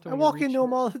arm or something? I when you're walk into reaching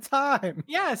him all the time.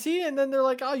 Yeah, see, and then they're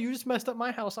like, "Oh, you just messed up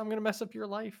my house. I'm gonna mess up your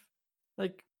life."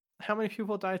 Like, how many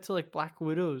people died to like black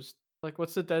widows? Like,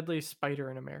 what's the deadliest spider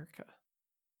in America?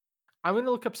 I'm gonna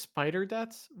look up spider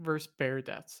deaths versus bear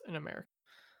deaths in America.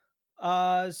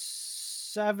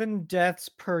 7 deaths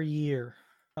per year.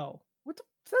 Oh,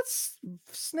 that's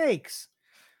snakes.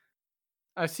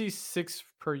 I see 6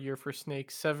 per year for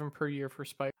snakes, 7 per year for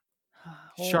spiders.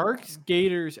 Hold Sharks, on.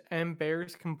 gators, and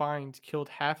bears combined killed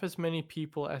half as many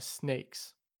people as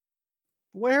snakes.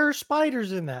 Where are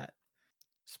spiders in that?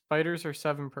 Spiders are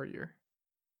 7 per year.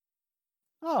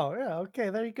 Oh, yeah. Okay,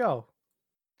 there you go.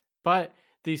 But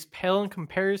these pale in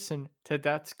comparison to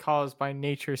deaths caused by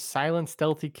nature's silent,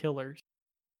 stealthy killers.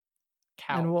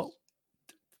 Cows. And what?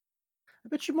 I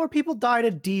bet you more people died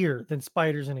of deer than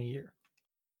spiders in a year.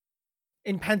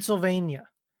 In Pennsylvania.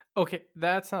 Okay,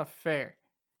 that's not fair.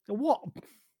 What?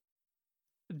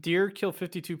 Deer kill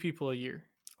 52 people a year.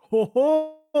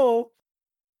 Ho ho!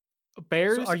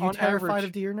 Bears So are you on terrified average,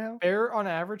 of deer now? bear on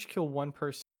average kill 1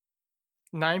 person.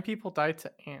 9 people died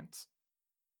to ants.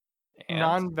 Ants?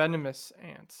 Non-venomous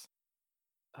ants.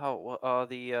 Oh, well,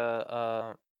 the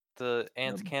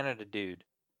Ants Um, Canada dude.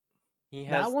 He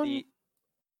that has one? the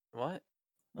what?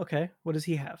 Okay, what does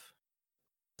he have?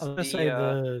 I was gonna The say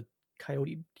the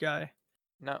coyote guy.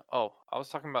 no. Oh, I was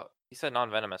talking about. You said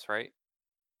non-venomous, right?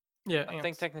 Yeah, I ants.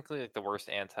 think technically, like the worst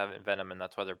ants have venom, and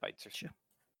that's why their bites are. Gotcha.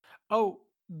 Oh,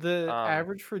 the Um,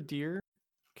 average for deer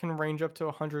can range up to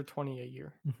 120 a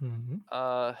year. Mm-hmm. Most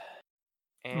are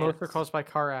Ants. caused by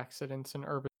car accidents in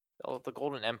urban. Oh, the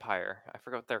Golden Empire. I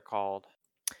forgot what they're called.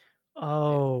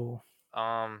 Oh,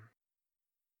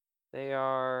 They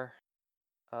are.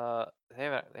 They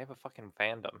have a fucking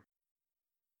fandom.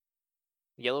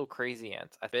 Yellow crazy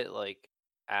ants. I fit like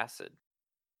acid.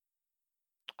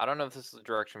 I don't know if this is the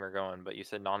direction we're going, but you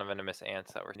said non-venomous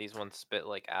ants that were these ones spit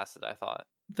like acid. I thought.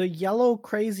 the yellow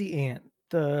crazy ant,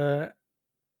 the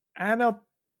Anaplopus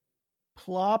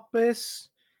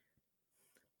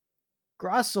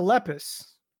gracillepus.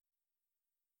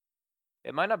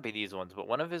 It might not be these ones, but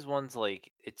one of his ones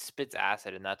like it spits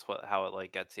acid, and that's how it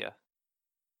like gets you. You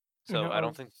So know, I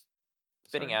don't think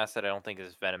spitting sorry. acid. I don't think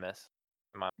is venomous.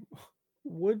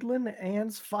 Woodland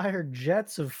ants fire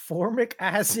jets of formic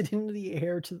acid into the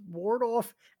air to ward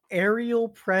off aerial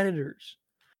predators.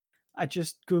 I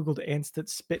just googled ants that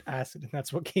spit acid, and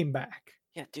that's what came back.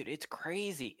 Yeah, dude, it's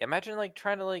crazy. Imagine like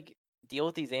trying to like deal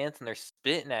with these ants, and they're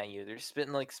spitting at you. They're just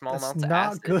spitting like small That's amounts of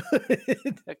not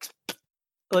acid. good.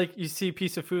 Like you see a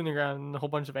piece of food in the ground and a whole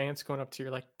bunch of ants going up to you.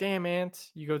 You're like, damn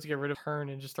ants. You go to get rid of her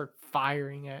and just start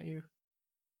firing at you.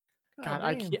 God,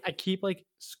 I damn. keep like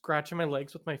scratching my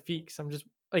legs with my feet because I'm just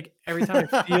like every time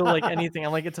I feel like anything,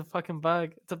 I'm like, it's a fucking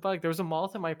bug. It's a bug. There was a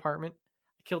moth in my apartment.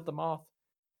 I killed the moth.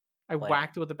 I Lamp.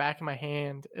 whacked it with the back of my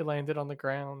hand. It landed on the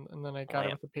ground, and then I got it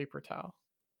Lamp. with a paper towel.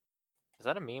 Is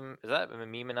that a meme? Is that a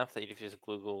meme enough that you just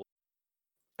Google?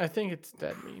 I think it's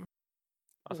dead meme.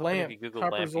 I was hoping if Lamp, you Google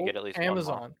top lamp, you result, get at least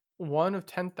Amazon. One of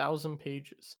 10,000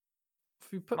 pages.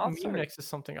 If you put Moths meme are- next to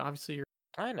something, obviously you're.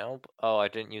 one. I know. Oh, I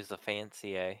didn't use the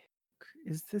fancy A.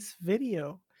 Is this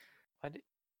video? Why did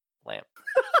lamp?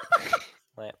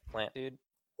 lamp, dude.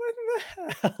 What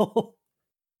the hell?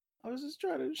 I was just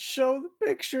trying to show the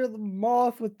picture of the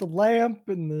moth with the lamp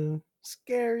and the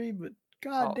scary, but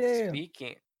Oh, goddamn.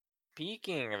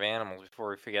 speaking of animals, before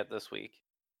we forget this week,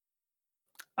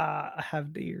 I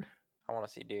have deer. I want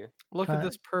to see deer. Look Can at I-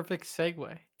 this perfect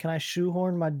segue. Can I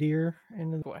shoeghorn my deer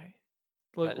into the Way.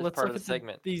 Look, That is let's part look of the at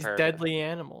segment. these Compare to- deadly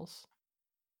animals.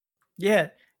 Yeah,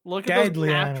 Look at those Deadly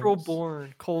animals.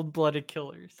 natural-born, cold-blooded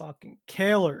killers. fucking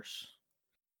killers.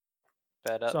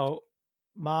 Fed up. So,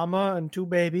 mama and 2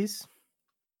 babies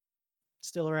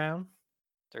still around.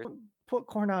 They're- Put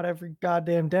corn out every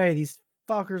goddamn day. These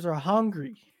fuckers are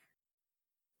hungry.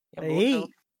 Yeah, They but look,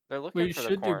 eat. they're What looking you for the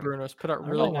should do, corn. Bruno, is put out I don't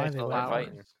really know why nice they So like they're flowers,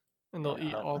 fighting. and they'll Yeah,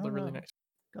 eat I all the don't really know. nice.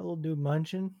 Got a little dude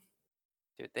munching.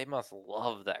 Dude, they must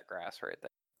love that grass right there.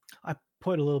 I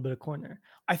put a little bit of corn there.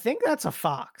 I think that's a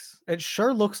fox. It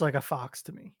sure looks like a fox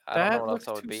to me. I don't know That what looks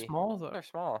else that would too be. small though. They're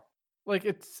small. Like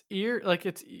its ear, like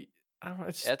its, I don't know.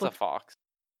 It just Yeah, it's a looks, fox.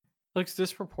 looks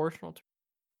disproportional.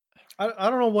 I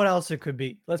don't know what else it could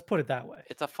be. Let's put it that way.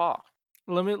 It's a fox.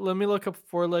 Let me look up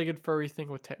four-legged furry thing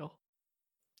with tail.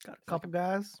 Got a couple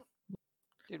guys.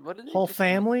 Dude, what did they Whole just eat?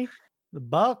 family. The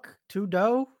buck, 2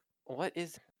 doe. What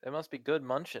is it? Must be good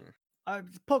munching. I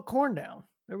put corn down.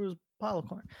 There was a pile of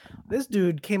corn. This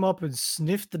dude came up and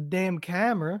sniffed the damn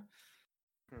camera.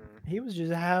 Hmm. He was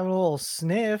just having a little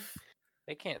sniff.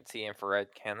 They can't see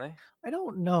infrared, can they? I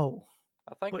don't know.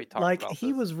 I think we But talked like about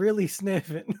he this. was really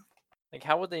sniffing. Like,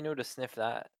 how would they know to sniff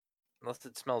that? Unless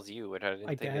it smells you, which I didn't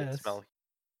I think it'd guess. smell.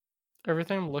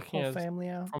 Everything I'm looking Whole at is family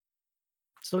out. from-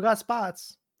 Still got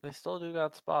spots. They still do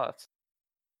got spots.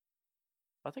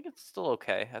 I think it's still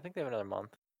okay. I think they have another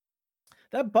month.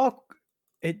 That buck,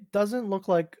 it doesn't look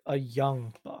like a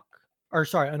young buck. Or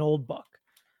sorry, an old buck.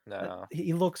 No,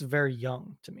 He looks very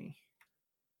young to me.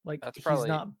 Like That's he's probably-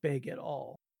 not big at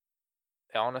all.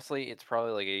 honestly, it's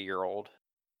probably like a year old.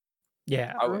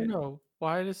 Yeah. I would- Bruno,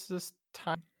 why does this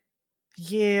time?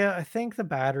 Yeah, I think the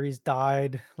batteries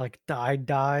died. Like died.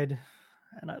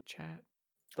 And Chat.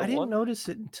 The I didn't one- notice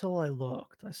it until I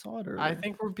looked. I saw it earlier. I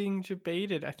think we're being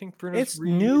debated. I think Bruno's It's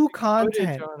new reusing footage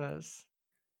content. on us.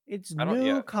 It's I don't-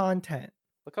 new yeah. content.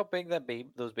 Look how big that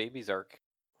those babies are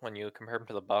when you compare them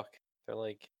to the buck. They're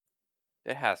like,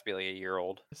 it has to be like a year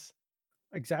old.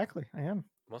 Exactly. I am.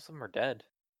 Most of them are dead.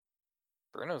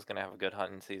 Bruno's gonna have a good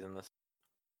hunting season this.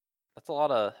 That's a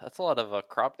lot of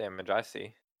crop damage I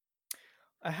see.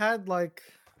 I had like,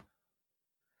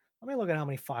 let me look at how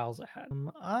many files I had.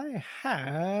 I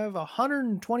have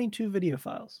 122 video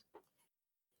files.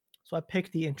 So I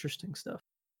picked the interesting stuff.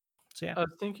 So yeah. I was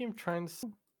thinking of trying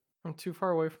to. I'm too far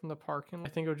away from the parking. I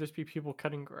think it would just be people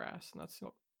cutting grass, and that's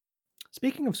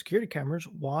Speaking of security cameras,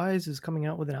 Wise is coming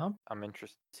out with an album. I'm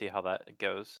interested to see how that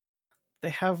goes. They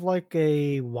have like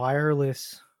a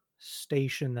wireless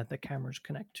station that the cameras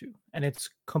connect to, and it's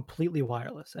completely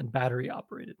wireless and battery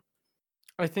operated.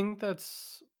 I think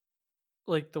that's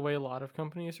like the way a lot of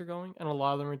companies are going, and a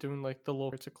lot of them are doing like the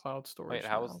local to cloud storage. Wait,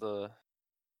 how's now.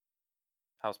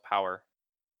 power?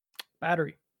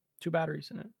 Battery, 2 batteries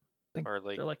in it. I think Or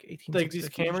like, they're like 18. Like these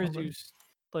cameras use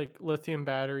like lithium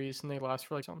batteries, and they last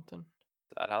for like something. is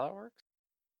that how that works?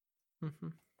 Mm-hmm.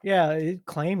 Yeah, it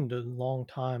claimed a long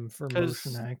time for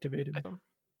motion 'Cause activated. I-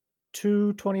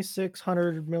 2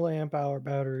 2600 milliamp hour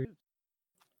battery.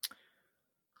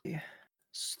 Yeah.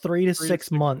 3 to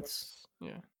 6 months.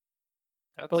 Yeah.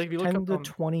 That's But like if you look 10 up to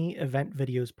 20 event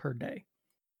videos per day.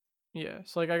 yeah,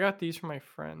 so like I got these from my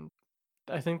friend.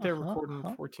 I think they're recording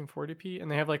in 1440p,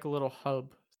 and they have like a little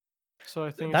hub. So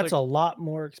I think That's it's a like, lot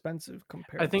more expensive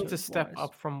compared I think to it's a step Wise.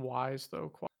 up from Wise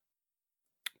though.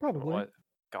 Probably. what?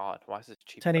 God, why is it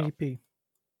cheap? though? 1080p.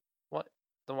 What?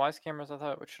 The Wise cameras, I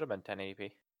thought it should have been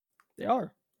 1080p. They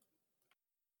are.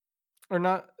 Or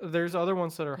not. There's other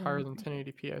ones that are Yeah, higher I than think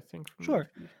 1080p. I think. from Sure.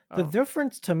 YouTube. The Oh,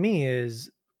 difference to me is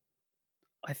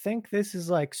I think this is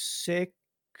like $60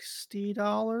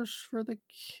 for the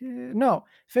kit. No,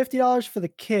 $50 for the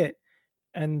kit.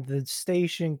 And the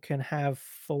station can have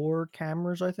 4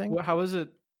 cameras, I think. how is it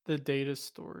the data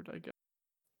stored? I guess.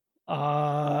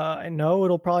 I know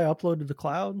it'll probably upload to the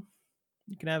cloud.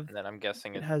 You can have And then I'm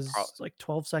guessing it it's has like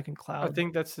 12-second cloud. I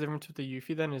think that's the difference with the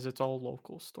Eufy. Then is it's all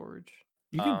local storage.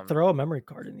 you can um, throw a memory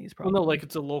card in these Well, probably. no, like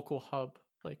it's a local hub.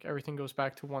 Like everything goes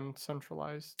back to one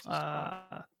centralized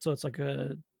spot. So it's like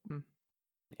a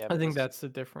yeah, I but think this- that's the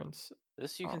difference.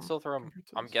 This you can um, still throw. compared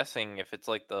to I'm this. guessing if it's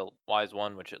like the Wise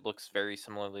One, which it looks very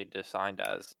similarly designed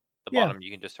as the Yeah. bottom, you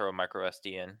can just throw a micro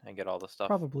SD in and get all the stuff.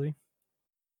 probably.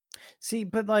 See,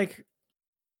 but like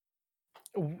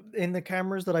in the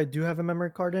cameras that I do have a memory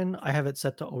card in, I have it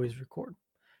set to always record.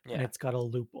 And Yeah, it's got a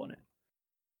loop on it.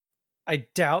 I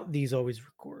doubt these always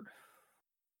record.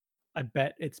 I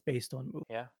bet it's based on movie.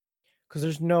 yeah. Because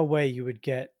there's no way you would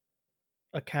get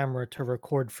a camera to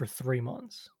record for 3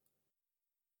 months.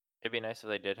 It'd be nice if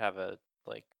they did have a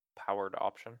like powered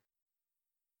option.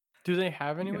 Do they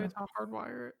have any way Yeah. to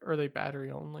hardwire it, or are they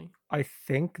battery only? I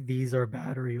think these are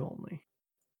battery only,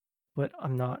 but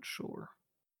I'm not sure.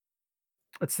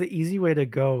 It's the easy way to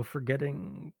go for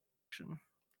getting.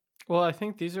 Well, I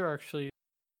think these are actually,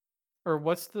 or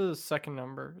what's the second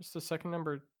number? Is the second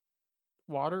number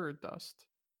water or dust?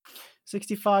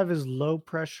 65 is low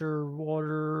pressure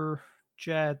water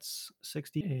jets.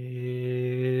 60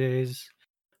 is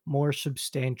more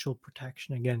substantial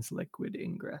protection against liquid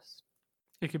ingress.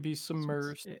 It could be So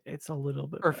submerged. it's a little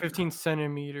bit Or better. 15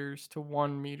 centimeters to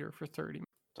 1 meter for 30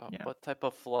 So Yeah. what type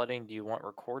of flooding do you want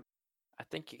recorded? I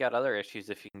think you got other issues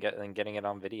if you can get than getting it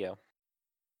on video.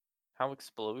 How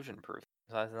explosion proof?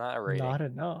 That's not a rating. Not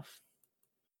enough.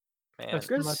 Man, as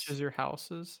Chris- much as your house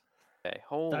is. okay,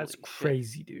 holy That's shit.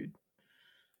 crazy, dude.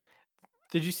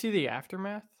 Did you see the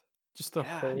aftermath? Just the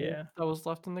Yeah. hole Yeah. that was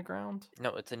left in the ground?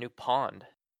 No, it's a new pond.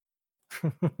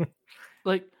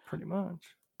 Like, Pretty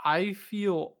much. I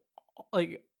feel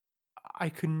like I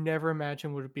could never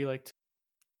imagine what it'd be like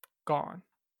gone.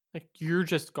 Like, you're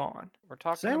just gone. We're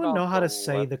talking Does anyone about know how the to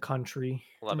say the country?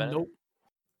 Lebanon. Nope.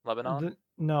 Lebanon.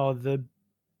 No, the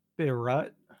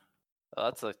Beirut. Oh,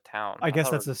 that's a town. I guess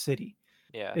thought that's it a city.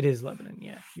 yeah. It is Lebanon.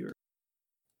 Yeah.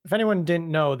 If anyone didn't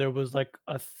know, there was like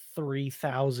a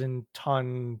 3,000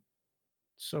 ton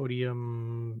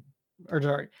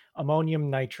ammonium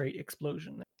nitrate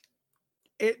explosion.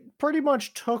 It pretty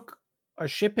much took a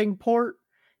shipping port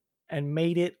and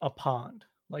made it a pond,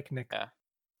 like Nick. Yeah.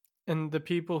 And the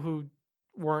people who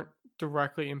weren't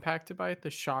directly impacted by it, the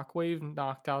shockwave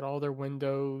knocked out all their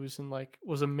windows and like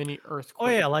was a mini earthquake.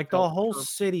 Oh yeah, like the felt whole for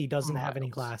city doesn't have any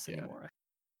miles, glass yeah. anymore.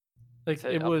 like So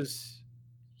it up- was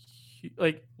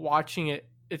like watching it.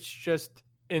 It's just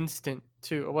instant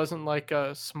too. It wasn't like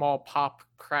a small pop,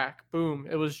 crack, boom.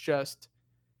 It was just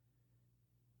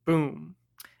boom.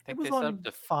 I It think was they said on up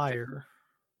to fire.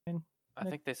 I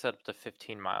think they said up to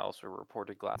 15 miles for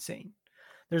reported glass. Insane.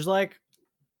 There's like,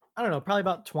 I don't know, probably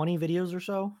about 20 videos or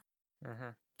so Mm-hmm.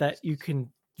 that you can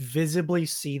visibly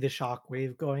see the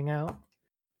shockwave going out,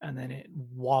 and then it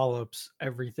wallops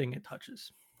everything it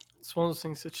touches. It's one of those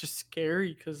things that's just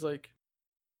scary because like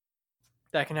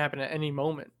that can happen at any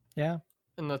moment. Yeah.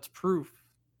 And that's proof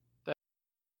that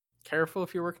careful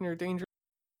if you're working near danger.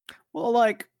 Well,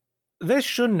 like, this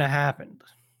shouldn't have happened.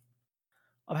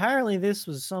 Apparently, this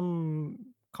was some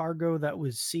cargo that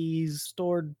was seized,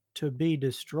 stored to be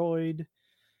destroyed,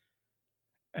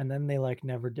 and then they like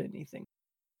never did anything.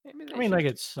 Maybe they I mean, should like, ju-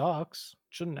 it sucks.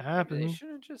 Shouldn't maybe happen. They should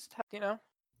have just,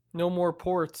 No more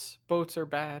ports. Boats are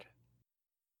bad.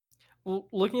 Well,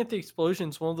 looking at the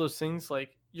explosions, one of those things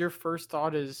like your first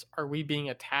thought is, are we being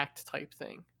attacked type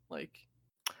thing? Like,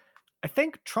 I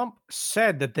think Trump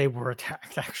said that they were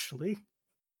attacked, actually.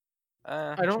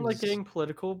 uh, I don't like is- getting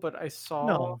political, but I saw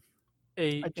No.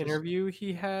 a I just- interview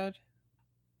he had.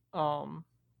 are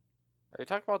you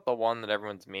talking about the one that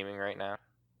everyone's memeing right now?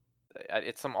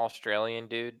 It's some Australian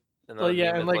dude. And the Well,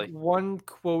 yeah, meme and is like one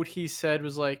quote he said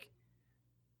was like,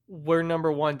 "We're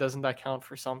number one. Doesn't that count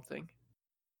for something?"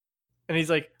 And he's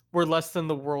like, "We're less than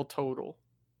the world total."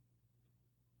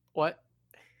 What?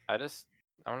 I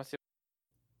want to see.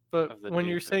 But Of the when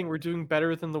you're dude that- saying we're doing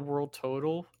better than the world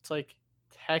total, it's like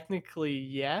technically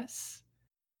yes,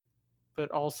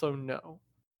 but also no.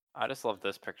 I just love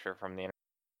this picture from the internet.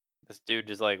 This dude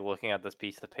just like looking at this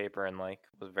piece of paper and like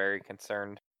was very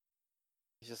concerned.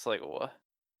 He's just like, what?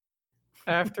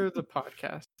 After the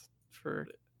podcast for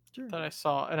Sure. that I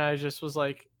saw, and I just was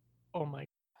like, "Oh my!"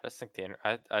 I just think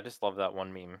I just love that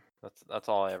one meme. That's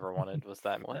all I ever wanted was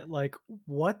that. What? Like,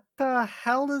 what the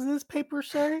hell does this paper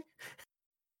say?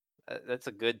 That's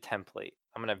a good template.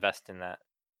 I'm gonna invest in that.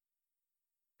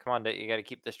 Come on, you got to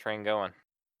keep this train going.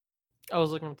 I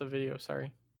was looking at the video.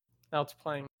 Sorry. Now it's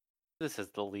playing. This is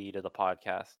the lead of the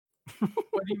podcast.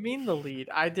 What do you mean the lead?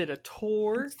 I did a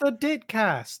tour. It's the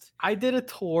Ditcast. I did a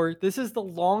tour. This is the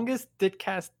longest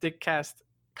Ditcast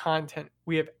content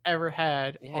we have ever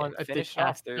had Yeah, on a finish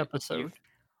off Ditcast there. episode.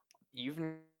 You've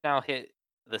now hit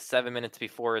the 7 minutes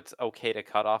before it's okay to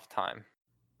cut off time.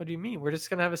 What do you mean? We're just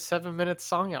gonna have a 7-minute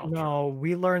song outro. No,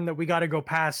 we learned that we got to go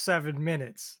past 7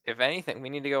 minutes. If anything, we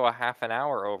need to go a half an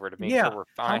hour over to make Yeah, sure we're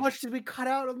How fine. much did we cut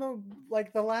out on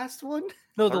the last one?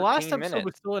 No, the last 13 episode was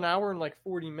minutes. still an hour and like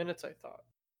 40 minutes. I thought.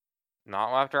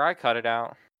 Not after I cut it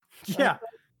out. Yeah,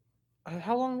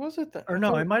 How long was it then? or I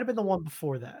no, thought- it might have been the one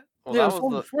before that. Well, yeah, it that was was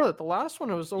one the before that. The last one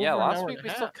it was over yeah. an Last hour week and we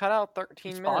a still half. cut out On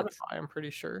 13 minutes. Spotify, I'm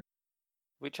pretty sure.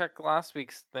 We checked last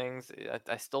week's things.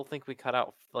 I still think we cut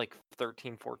out like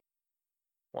 13, 14.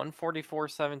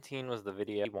 144.17 was the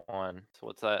video one. So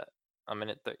what's that? A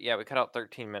minute? Yeah, we cut out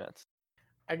 13 minutes.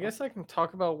 I guess I can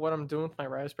talk about what I'm doing with my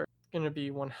Raspberry. It's gonna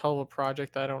be one hell of a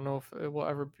project. I don't know if it will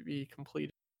ever be completed.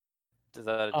 Is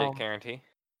that a dick Um, guarantee?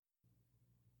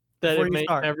 That Before it you may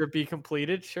start. never be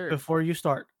completed. Sure. Before you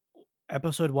start,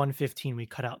 episode 115, we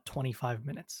cut out 25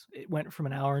 minutes. It went from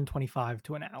an hour and 25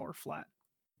 to an hour flat.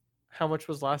 How much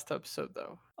was last episode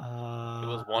though? It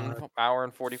was 1 hour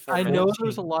and 44 I minutes. know there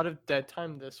was a lot of dead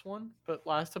time this one, but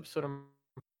last episode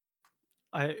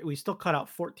we still cut out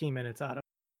 14 minutes out of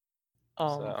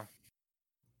So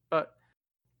but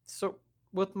so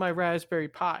with my Raspberry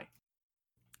Pi,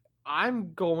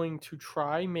 I'm going to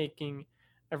try making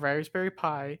a Raspberry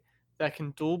Pi that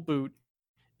can dual boot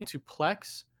into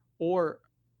Plex or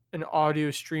an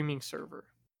audio streaming server.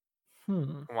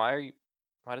 why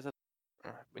does that?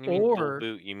 When you mean dual Or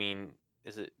boot, you mean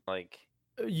is it like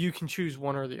you can choose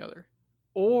one or the other.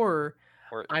 Or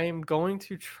I am going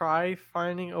to try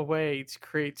finding a way to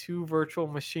create two virtual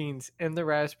machines in the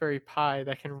Raspberry Pi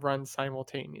that can run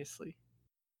simultaneously.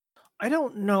 I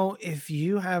don't know if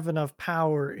you have enough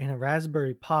power in a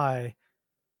Raspberry Pi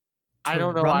I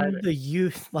don't know run either. the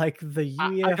UEFI.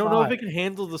 I don't know if it can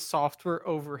handle the software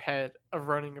overhead of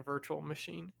running a virtual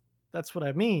machine. That's what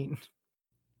I mean.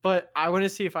 But I want to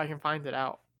see if I can find it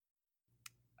out.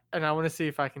 And I want to see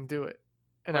if I can do it.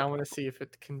 And I want to see if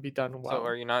it can be done well. So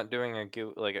are you not doing a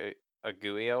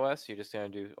GUI OS? You're just gonna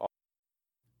do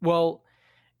Well,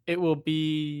 it will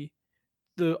be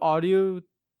the audio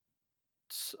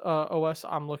OS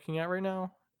I'm looking at right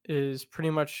now is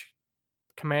pretty much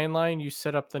command line. You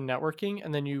set up the networking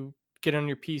and then you get on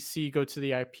your PC, go to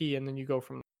the IP, and then you go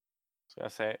from there. I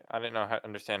was gonna say I didn't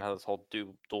understand how this whole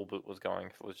dual boot was going.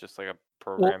 If it was just like a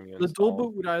Well, program you the dual installed.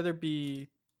 boot would either be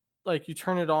like you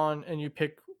turn it on and you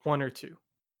pick one or two.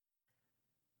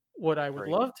 What I would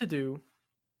Great. love to do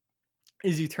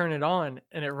is you turn it on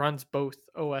and it runs both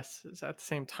OSs at the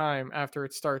same time after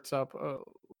it starts up.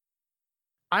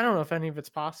 I don't know if any of it's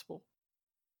possible.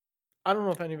 I don't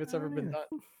know if any of it's ever been done.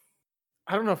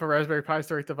 I don't know if a Raspberry Pi is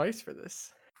the right device for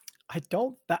this. I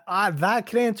don't. That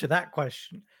can answer that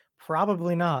question.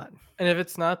 Probably not. And if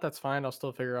it's not, that's fine. I'll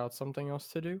still figure out something else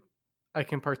to do. I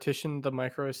can partition the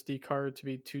micro SD card to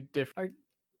be two different.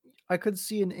 I could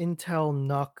see an Intel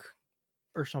NUC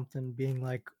or something being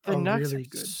like The NUCs really are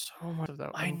good. so much of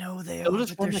that. I know they They'll are,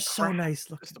 just but run they're the so crap. nice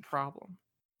That's looking. the problem.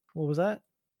 What was that?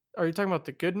 Are you talking about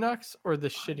the good NUCs or the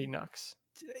shitty NUCs?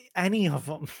 Any of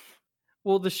them?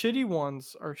 Well, the shitty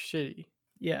ones are shitty.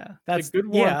 Yeah, The that's good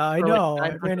ones. yeah. I are know.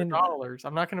 Like I ran into that. $900.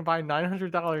 I'm not going to buy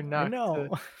 $900 I NUC know.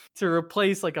 to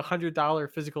replace like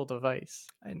 $100 physical device.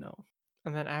 I know.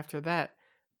 And then after that,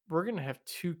 we're gonna have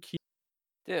two keys.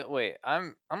 Dude, wait,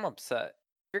 I'm upset.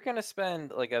 You're gonna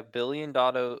spend like $1 billion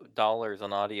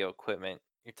on audio equipment.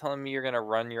 You're telling me you're gonna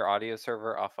run your audio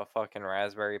server off a fucking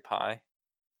Raspberry Pi?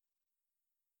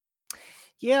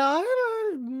 Yeah.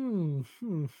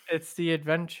 It's the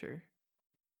adventure.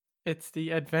 It's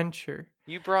the adventure.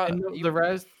 You brought And the you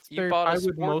Raspberry bought a Pi would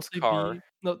sports mostly car.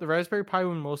 be the Raspberry Pi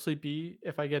would mostly be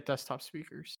if I get desktop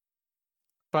speakers.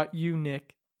 But you,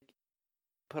 Nick,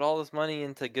 Put all this money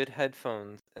into good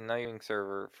headphones and now you're using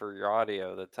server for your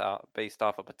audio that's based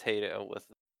off a potato with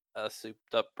a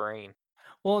souped up brain.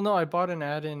 well, no, I bought an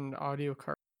add-in audio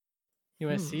card. You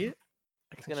want to see it?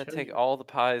 I It's can gonna show take you. all the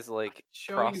Pi's like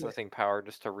show you it. processing power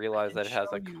just to I realize can that it has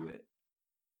show a. you it.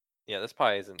 Yeah, this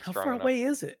Pi isn't How strong far enough. away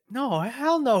is it? No,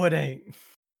 hell no, it ain't.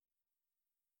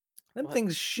 Them What?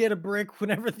 things shit a brick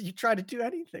whenever you try to do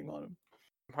anything on them.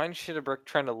 Mine shit a brick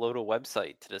trying to load a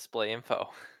website to display info.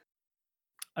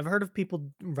 I've heard of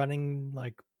people running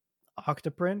like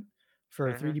Octoprint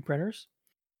for 3D printers.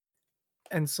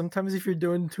 And sometimes if you're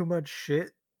doing too much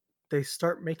shit, they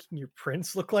start making your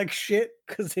prints look like shit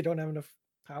because they don't have enough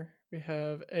power. We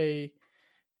have a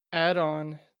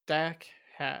add-on DAC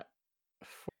hat.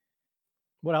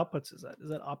 What outputs is that? Is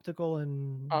that optical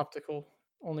and Optical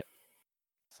only.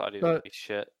 This audio's But- gonna be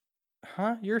shit.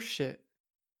 Huh? You're shit.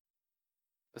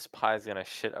 This Pi's gonna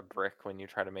shit a brick when you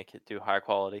try to make it do high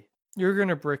quality. You're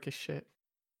gonna brick a shit.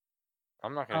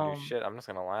 I'm not gonna do shit. I'm just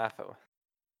gonna laugh at.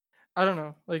 I don't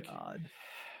know. Like, God?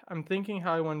 I'm thinking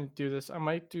how I want to do this. I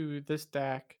might do this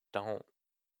DAC, Don't.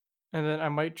 and then I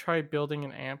might try building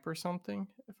an amp or something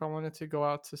if I wanted to go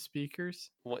out to speakers.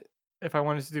 Wait. If I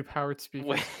wanted to do powered speakers.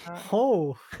 Wait.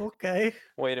 Oh, okay.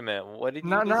 Wait a minute. What did you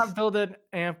Not just... build an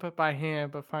amp by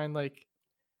hand, but find like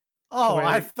Oh,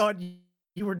 I Wait. thought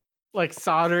you were. like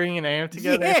soldering an amp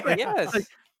together. It's like, Yes. like,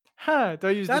 huh? Do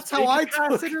I use That's this how big I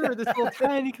took capacitor or this little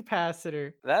tiny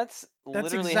capacitor? That's That's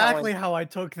literally exactly how. how I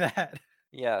took that.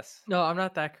 Yes. No, I'm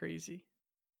not that crazy.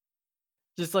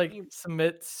 Just like You-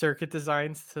 submit circuit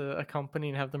designs to a company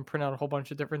and have them print out a whole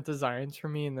bunch of different designs for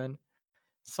me, and then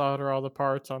solder all the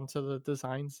parts onto the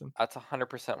designs. And That's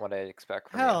 100% what I'd expect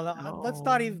from Hell, you. no, let's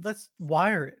not even. Let's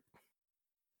wire it.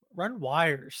 Run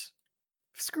wires.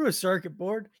 Screw a circuit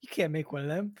board. You can't make one of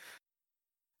them.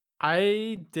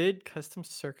 I did custom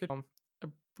circuit on a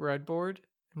breadboard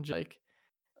and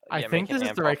I Yeah, think make an this is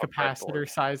amp the right off a capacitor breadboard.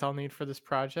 size I'll need for this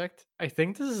project. I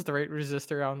think this is the right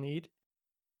resistor I'll need.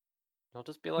 It'll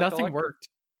just be like Nothing electric. worked.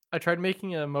 I tried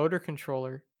making a motor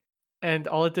controller, and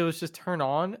all it did was just turn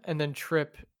on and then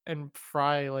trip and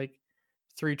fry like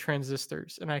 3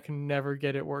 transistors, and I can never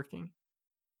get it working.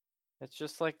 It's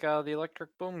just like the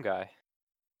electric boom guy.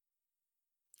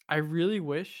 I really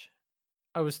wish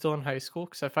I was still in high school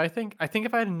because I think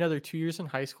if I had another 2 years in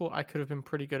high school, I could have been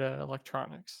pretty good at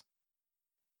electronics.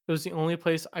 It was the only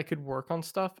place I could work on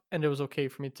stuff, and it was okay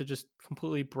for me to just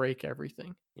completely break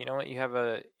everything. You know what? You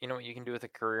know what you can do with a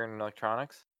career in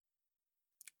electronics?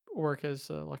 Work as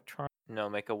a electron. No,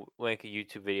 make a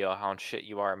YouTube video on how shit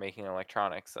you are at making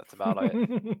electronics. That's about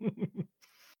it.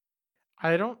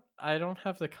 I don't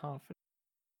have the confidence.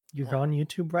 You're on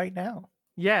YouTube right now.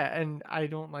 Yeah, and I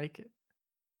don't like it.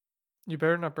 You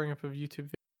better not bring up a YouTube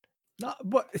video. No,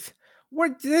 but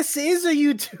this is a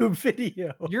YouTube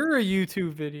video. You're a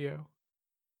YouTube video.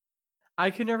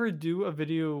 I could never do a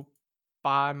video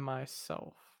by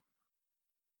myself.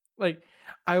 Like,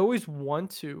 I always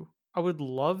want to. I would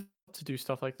love to do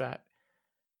stuff like that.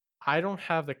 I don't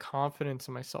have the confidence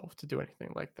in myself to do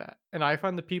anything like that. And I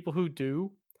find the people who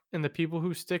do and the people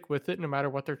who stick with it, no matter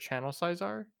what their channel size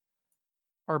are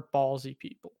ballsy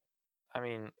people. I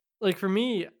mean, Like for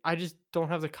me, I just don't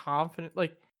have the confidence.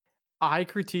 Like I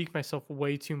critique myself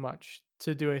way too much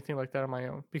to do anything like that on my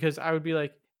own because I would be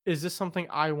like, is this something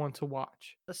I want to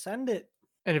watch? Send it.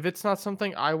 And if it's not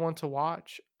something I want to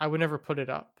watch, I would never put it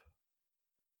up.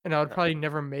 And I would no, probably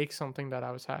never make something that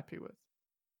I was happy with.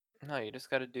 no, you just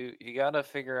you gotta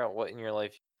figure out what in your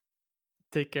life.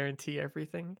 They guarantee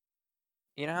everything.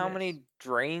 You know how Yes. many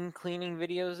drain cleaning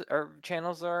videos or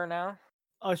channels there are now?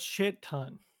 A shit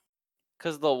ton.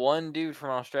 Because the one dude from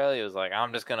Australia was like,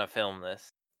 I'm just gonna film this.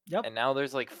 Yep. And now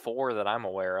there's like 4 that I'm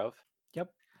aware of.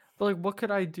 Yep. But like, what could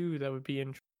I do that would be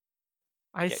interesting?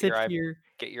 I Get sit your here.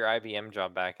 Get your IBM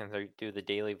job back and do the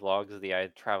daily vlogs of the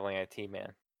traveling IT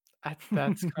man.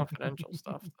 That's confidential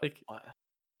stuff. Like, What?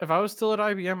 if I was still at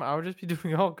IBM, I would just be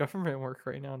doing all government work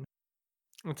right now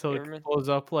until it Government- blows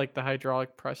up like the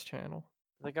hydraulic press channel.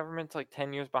 The government's like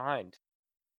 10 years behind.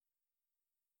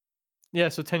 Yeah,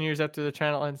 so 10 years after the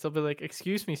channel ends, they'll be like,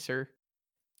 "Excuse me, sir.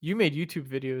 You made YouTube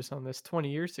videos on this 20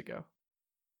 years ago."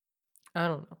 I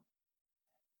don't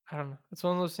know. It's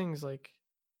one of those things like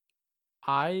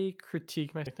I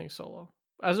critique my thing solo.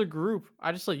 As a group,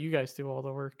 I just let you guys do all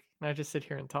the work and I just sit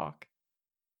here and talk.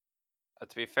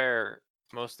 To be fair,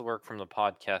 most of the work from the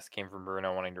podcast came from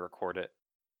Bruno wanting to record it.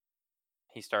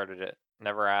 He started it.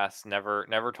 Never asked, never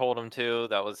told him to.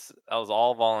 That was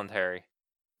all voluntary.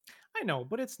 I know,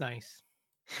 but it's nice.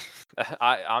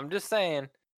 I'm just saying.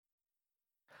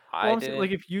 Well, I'm saying,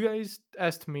 like if you guys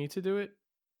asked me to do it,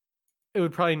 it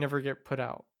would probably never get put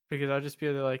out because I'd just be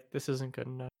like, this isn't good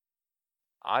enough.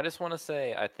 I just want to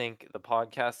say I think the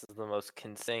podcast is the most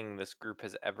consistent this group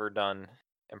has ever done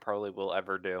and probably will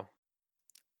ever do.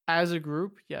 As a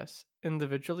group, yes.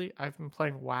 Individually, I've been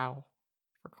playing WoW.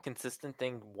 Consistent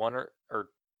thing one or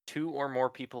two or more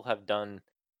people have done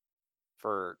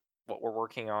for what we're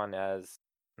working on as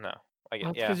no. Well,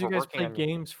 Yeah, because you we're guys working play on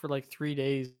games for like 3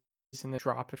 days and then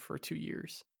drop it for 2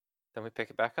 years. then we pick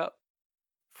it back up.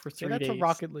 For Say 3 that days. to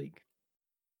Rocket League.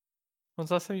 When's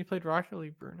the last time you played Rocket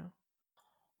League, Bruno?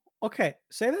 Okay,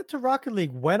 say that to Rocket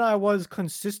League when I was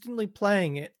consistently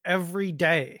playing it every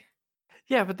day.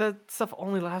 Yeah, but that stuff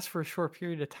only lasts for a short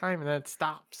period of time and then it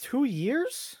stops. 2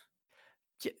 years?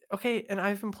 Yeah, okay, and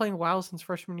I've been playing WoW since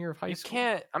freshman year of high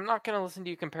school. I'm not gonna listen to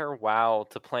you compare WoW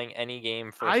to playing any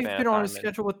game for a I've span been of on a time, and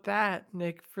schedule with that,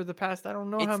 Nick, for the past I don't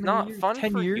know how It's many not years. fun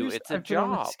 10 for you, years. it's a I've been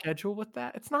on a job. schedule with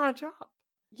that. It's not a job.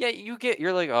 Yeah,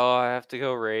 you're like, oh, I have to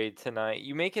go raid tonight.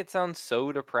 You make it sound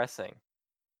so depressing.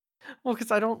 Well, because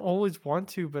I don't always want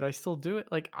to, but I still do it.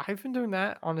 Like I've been doing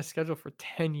that on a schedule for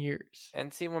 10 years.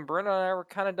 And see, when Bruno and I were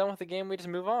kind of done with the game, we just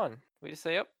move on. We just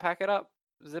say, yep, pack it up,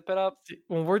 zip it up.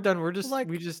 When we're done, we Like-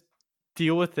 just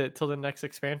deal with it till the next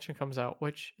expansion comes out,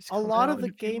 which is A coming lot out of the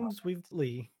in a few months. games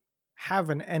we've have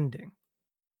an ending.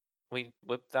 We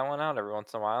whip that one out every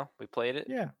once in a while. We played it,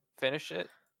 Yeah. finished it.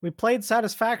 We played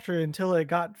Satisfactory until it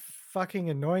got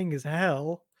fucking annoying as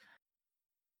hell.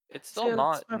 It's See, still that's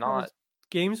my problem not. is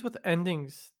games with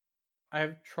endings. I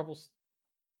have trouble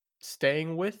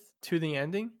staying with to the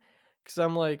ending because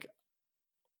I'm like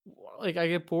I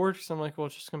get bored because I'm like, well,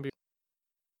 it's just gonna be.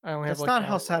 I only That's have like not an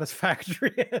how hour.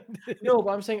 Satisfactory ended. No,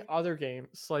 but I'm saying other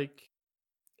games. Like,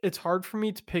 it's hard for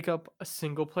me to pick up a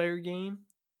single player game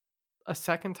a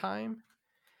second time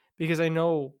because I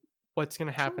know what's going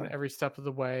to happen Sure. every step of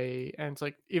the way. And it's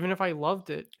like, even if I loved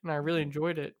it and I really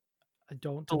enjoyed it, I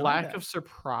don't the deny lack that. of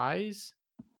surprise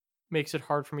makes it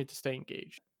hard for me to stay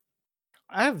engaged.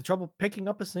 I have trouble picking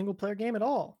up a single player game at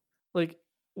all. Like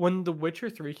when The Witcher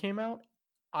 3 came out,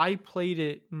 I played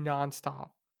it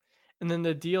nonstop. And then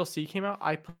the DLC came out,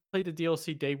 I played the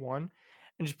DLC day one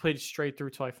and just played it straight through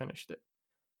till I finished it.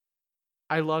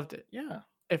 I loved it. Yeah.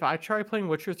 If I try playing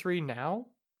Witcher 3 now,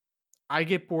 I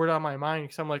get bored out of my mind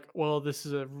because I'm like, well, this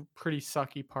is a pretty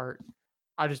sucky part.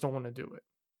 I just don't want to do it.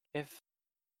 If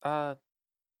uh,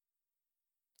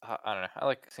 I don't know. I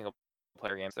like single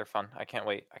player games. They're fun. I can't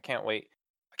wait. I can't wait.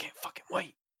 I can't fucking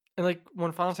wait. And like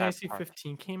when Final Fantasy Cyberpunk.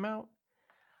 15 came out,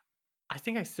 I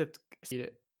think I skipped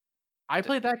it. I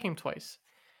played that game twice,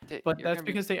 but You're that's gonna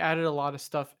be because they added a lot of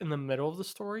stuff in the middle of the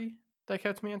story that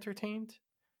kept me entertained.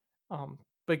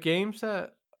 But games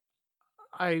that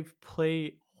I've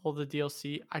played all the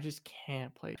DLC, I just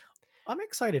can't play. I'm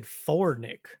excited for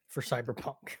Nick for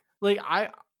Cyberpunk. Like I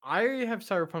have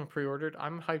Cyberpunk pre-ordered.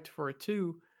 I'm hyped for it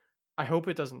too. I hope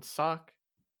it doesn't suck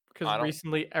because I don't.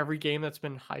 recently every game that's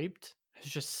been hyped has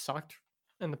just sucked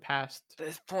in the past. At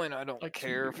this point, I don't Like 2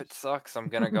 care if it years. sucks. I'm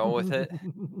gonna go with it.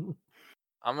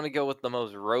 I'm gonna go with the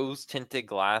most rose-tinted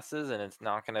glasses, and it's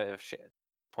not gonna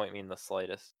point me in the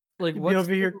slightest. Like You'd be what's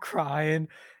over here crying.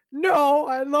 No,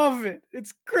 I love it.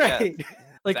 It's great.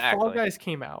 like Fall exactly. Guys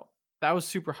came out. That was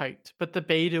super hyped, but the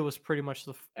beta was pretty much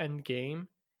the end game,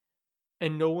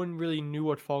 and no one really knew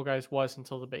what Fall Guys was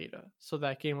until the beta. So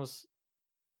that game was,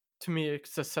 to me, a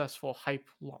successful hype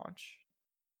launch.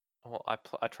 Well,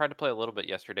 I tried to play a little bit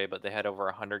yesterday, but they had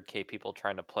over 100K people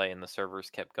trying to play, and the servers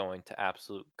kept going to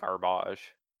absolute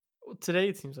garbage. Well, today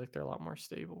it seems like they're a lot more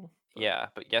stable. But... Yeah,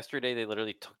 but yesterday they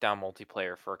literally took down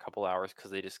multiplayer for a couple hours because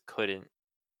they just couldn't.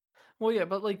 Well, yeah,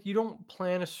 but like you don't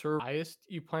plan a server biased.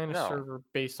 You plan a No. server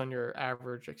based on your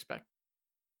average expect.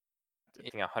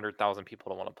 100,000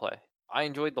 people to want to play. I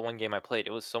enjoyed the one game I played.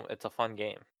 It's a fun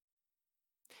game.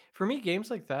 For me, games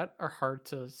like that are hard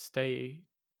to stay.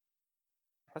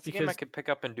 That's a game I Because- could pick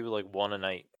up and do like one a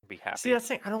night and be happy. See, that's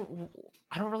the thing.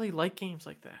 I don't really like games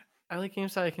like that. I like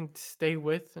games that I can stay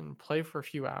with and play for a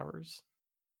few hours.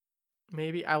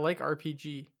 Maybe I like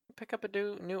RPG. Pick up a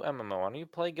new MMO. Why don't you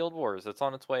play Guild Wars? It's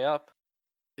on its way up.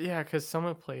 Yeah, because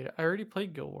someone played it. I already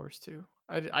played Guild Wars 2.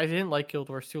 I didn't like Guild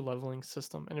Wars 2 leveling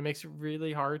system, and it makes it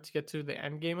really hard to get to the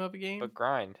end game of a game. But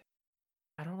grind.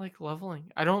 I don't like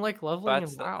leveling. I don't like leveling in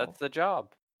WoW. That's the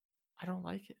job. I don't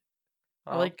like it.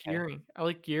 Oh, I like okay. gearing. I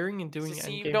like gearing and doing See,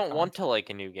 end you don't want to like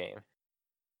a new game.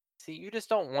 See, you just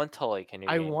don't want to like a new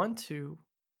I game. want to.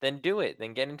 Then do it.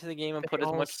 Then get into the game and They put as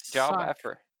all much job suck.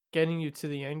 effort. Getting you to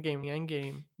the end game. The end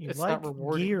game. You It's like not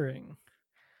rewarding. gearing.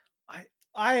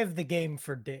 I have the game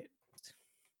for dit.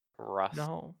 Rust.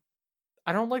 No,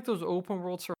 I don't like those open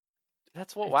world.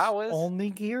 That's what It's WoW is. only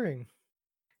gearing.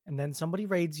 And then somebody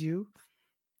raids you,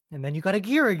 and then you gotta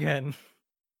gear again.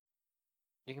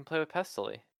 You can play with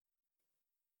Pestily.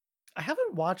 I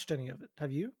haven't watched any of it.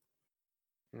 Have you?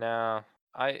 No,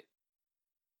 I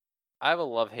have a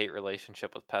love-hate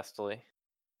relationship with Pestily.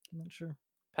 I'm not sure.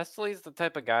 Pestily's the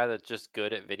type of guy that's just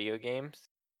good at video games,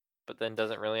 but then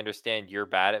doesn't really understand you're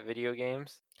bad at video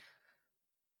games.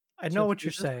 I know what Just you're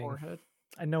use his saying. forehead.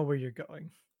 I know where you're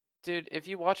going. Dude, if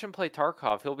you watch him play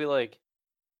Tarkov, he'll be like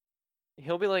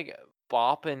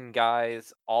bopping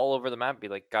guys all over the map. Be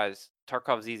like, guys,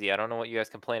 Tarkov's easy. I don't know what you guys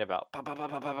complain about. Pa, pa, pa,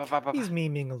 pa, pa, pa, pa, pa. He's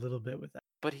memeing a little bit with that.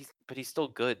 But he's still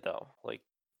good though. Like,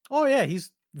 Oh yeah,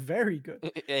 he's very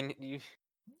good. and you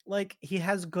Like he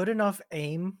has good enough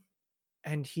aim,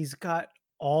 and he's got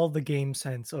all the game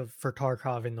sense for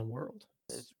Tarkov in the world.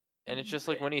 and it's just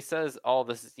like when he says, "Oh,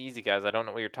 this is easy, guys. I don't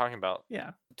know what you're talking about."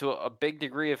 Yeah, To a big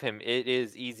degree of him, it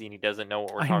is easy, and he doesn't know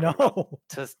what we're I talking about. know.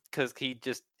 Just because he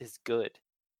just is good.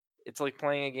 It's like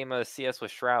playing a game of CS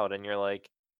with Shroud, and you're like,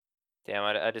 "Damn,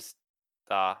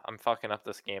 I'm fucking up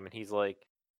this game," and he's like,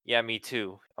 "Yeah, me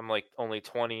too. I'm like only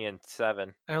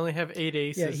 20-7." I only have 8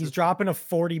 aces. Yeah, he's dropping a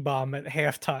 40 bomb at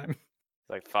halftime. It's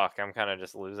like, fuck, I'm kind of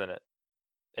just losing it.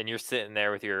 And you're sitting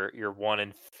there with your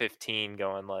 1-15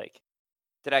 going like,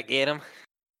 did I get him?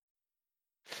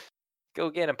 Go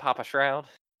get him, Papa Shroud.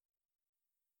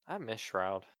 I miss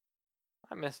Shroud.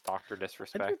 I miss Dr. I do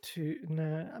Disrespect. too.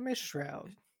 Nah, I miss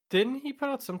Shroud. Didn't he put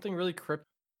out something really cryptic?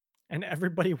 And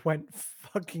everybody went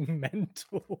fucking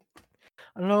mental.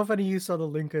 I don't know if any of you saw the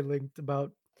link I linked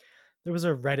about. There was a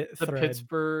Reddit The thread.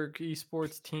 Pittsburgh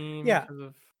esports team. Yeah. because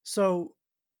of- So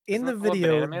in Isn't the that what video,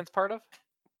 Banana Man's part of?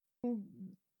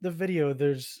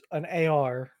 there's an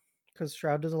AR because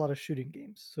Shroud does a lot of shooting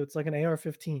games. So it's like an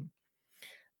AR-15.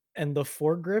 And the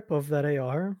foregrip of that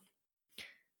AR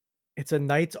It's a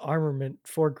knight's armament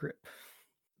foregrip.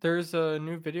 There's a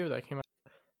new video that came out.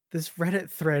 This Reddit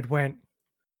thread went,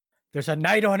 there's a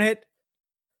knight on it.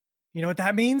 You know what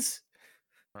that means?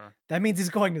 Huh. That means he's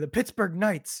going to the Pittsburgh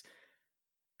Knights.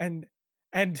 And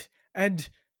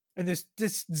this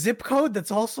zip code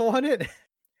that's also on it.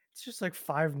 It's just like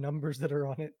 5 numbers that are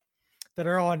on it. That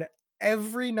are on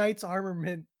every knight's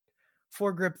armament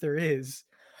foregrip there is.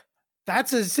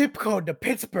 That's a zip code to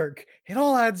Pittsburgh. It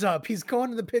all adds up. He's going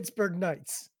to the Pittsburgh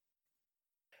Knights.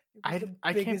 I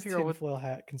can't figure out what tinfoil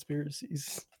hat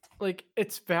conspiracies. like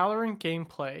it's Valorant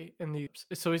gameplay in the.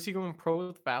 So is he going pro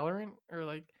with Valorant or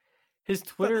like his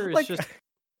Twitter is like- just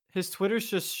his Twitter's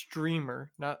just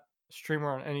streamer, not streamer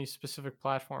on any specific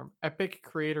platform. Epic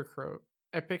Creator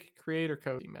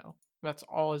Code email. That's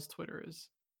all his Twitter is.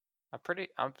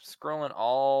 I'm scrolling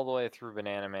all the way through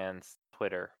Banana Man's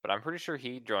Twitter, but I'm pretty sure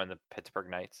he joined the Pittsburgh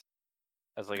Knights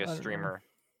as like I a don't know.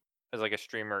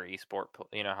 streamer, esport.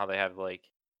 You know how they have like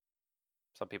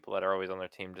some people that are always on their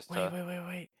team just to.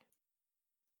 Wait.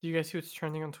 Do you guys see what's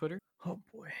trending on Twitter? Oh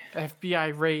boy.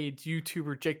 FBI raids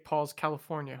YouTuber Jake Paul's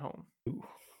California home. Ooh.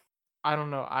 I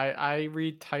don't know. I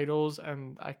read titles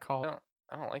and I call.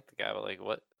 I don't like the guy, but like,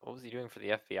 what was he doing for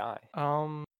the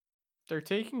FBI? They're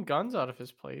taking guns out of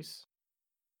his place.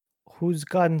 Whose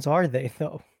guns are they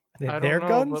though? Are they I don't their know,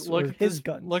 guns but look or at his this,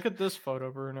 guns? Look at this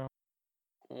photo, Bruno.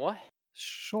 What?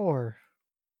 Sure.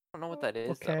 I don't know what that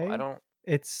is. Though. Okay. I don't.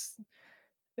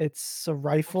 It's a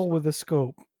rifle with a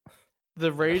scope.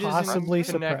 The raid Possibly is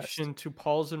in connection to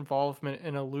Paul's involvement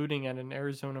in a looting at an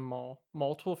Arizona mall.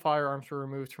 Multiple firearms were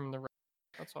removed from the raid.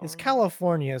 That's all. It's I know.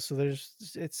 California, so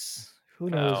it's who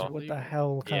knows Oh. what the Legal.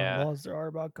 hell kind Yeah. of laws there are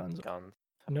about guns. Guns.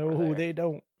 No, there. they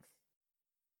don't.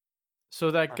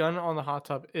 So that gun on the hot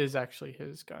tub is actually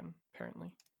his gun,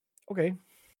 apparently. Okay.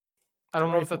 I don't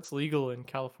know if Rifle. that's legal in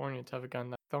California to have a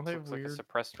gun. Don't they have Looks like a weird?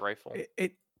 suppressed rifle.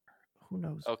 It who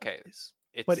knows? what Okay, it is.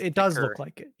 It's But it does thicker. look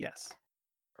like it. Yes.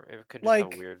 Or it could just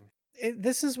like- have weird.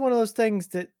 This is one of those things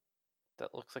that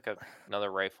That looks like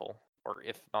another rifle, or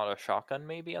if not a shotgun,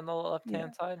 maybe on the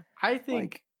left-hand side. I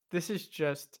think like this is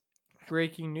just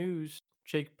breaking news.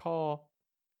 Jake Paul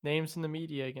names in the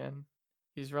media again.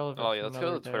 He's relevant. Oh yeah, for let's go to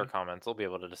another the Twitter day. comments. We'll be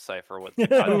able to decipher what. I'm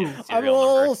goddamn a serial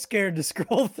number. little scared to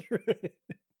scroll through it.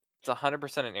 It's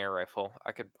 100% an air rifle.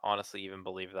 I could honestly even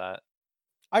believe that.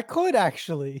 I could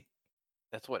actually.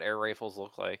 That's what air rifles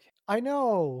look like. I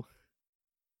know.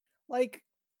 Like,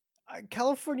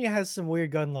 California has some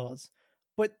weird gun laws,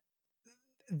 but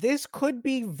this could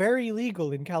be very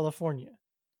legal in California.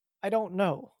 I don't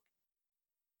know.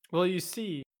 Well, you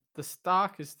see, the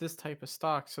stock is this type of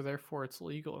stock, so therefore it's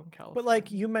legal in California. But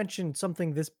like you mentioned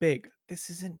something this big. This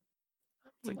isn't.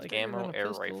 It's a Like bigger than Gamma a air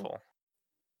pistol. rifle.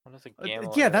 What is a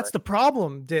Gamma? Yeah, air that's the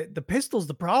problem. The pistol's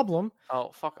the problem.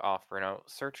 Oh, fuck off, Bruno.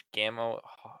 Search Gamma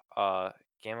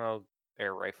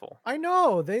air rifle. I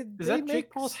know. They Is that make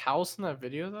Jake Paul's house in that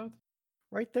video though?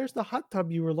 right there's the hot tub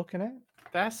you were looking at.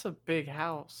 That's a big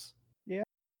house.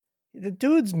 The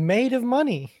dude's made of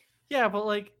money. Yeah, but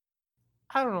like,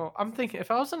 I don't know. I'm thinking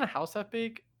if I was in a house that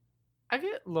big, I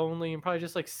get lonely and probably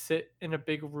just like sit in a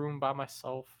big room by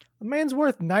myself. The man's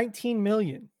worth 19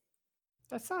 million.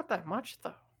 That's not that much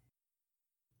though.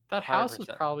 That house is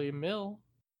 100%. probably $1 million.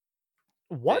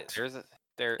 What? There's In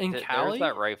there's Cali?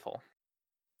 that rifle.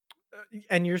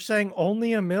 And you're saying only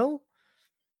 $1 million?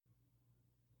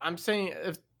 I'm saying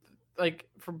if like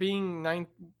for being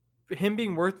him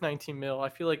being worth 19 mil, I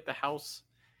feel like the house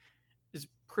is a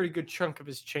pretty good chunk of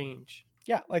his change.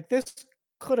 Yeah, like this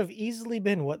could have easily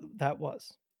been what that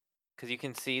was. Because you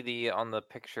can see on the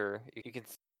picture, you can.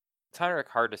 It's kind of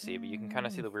hard to see, but you can kind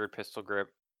of see the weird pistol grip.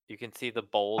 You can see the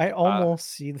bold. I almost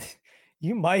see.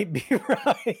 You might be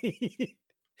right.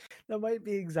 That might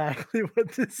be exactly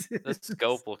what this is. The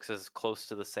scope looks as close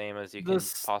to the same as you can The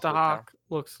possibly stock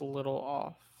looks a little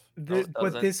off. it But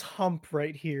doesn't. this hump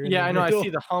right here. in Yeah, the I know. I middle, see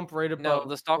the hump right tell. above. No,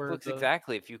 the stock where looks the-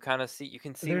 exactly. If you kind of see, you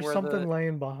can see There's where something the.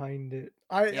 laying behind it.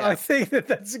 Yeah. I think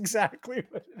that's exactly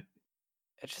what it is.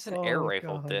 It's just an air Oh,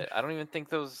 rifle. God. I don't even think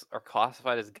those are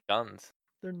classified as guns.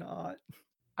 They're not.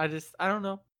 I don't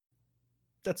know.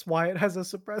 That's why it has a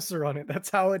suppressor on it.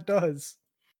 That's how it does.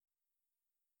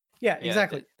 Yeah, Yeah,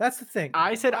 exactly. That's the thing.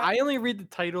 I said I only read the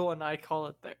title and I call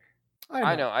it there.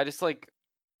 I know. I just like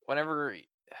whenever.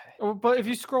 Oh, but if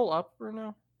you scroll up,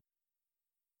 Bruno,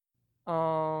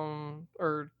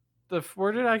 or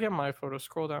where did I get my photo?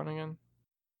 Scroll down again.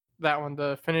 That one,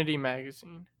 the Affinity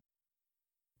magazine.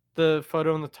 The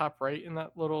photo in the top right in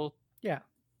that little. Yeah.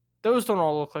 Those don't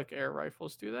all look like air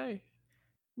rifles, do they?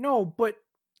 No, but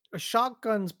a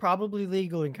shotgun's probably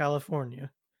legal in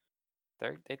California.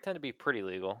 They tend to be pretty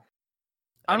legal.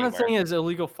 I'm not anywhere. saying it's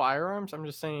illegal firearms. I'm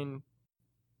just saying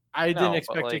I didn't No, but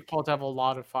expect Jake like Paul to have a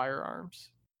lot of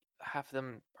firearms. half of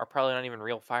them are probably not even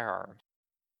real firearms.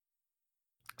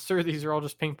 Sir, these are all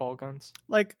just paintball guns.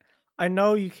 Like, I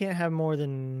know you can't have more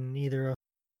than either.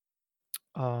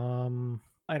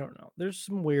 I don't know. There's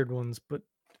some weird ones, but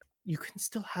you can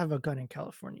still have a gun in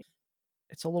California.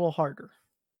 It's a little harder.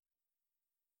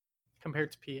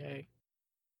 Compared to PA.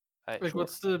 I, Like,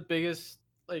 what's the biggest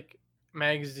like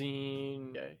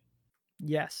magazine? Okay.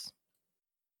 Yes.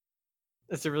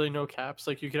 Is there really no caps?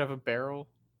 Like, you could have a barrel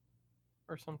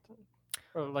or something,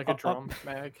 or like a drum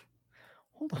mag.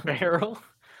 Hold A on. barrel.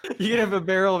 You can have a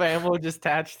barrel of ammo just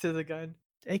attached to the gun.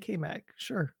 AK mag,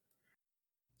 sure.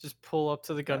 Just pull up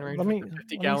to the gun range let with me- a let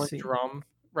me 50-gallon see. drum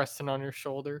resting on your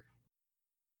shoulder.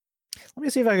 Let me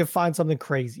see if I can find something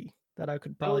crazy that I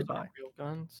could probably Those buy. aren't real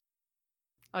guns.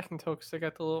 I can tell because they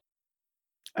got the little.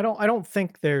 I don't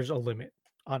think there's a limit,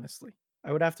 honestly.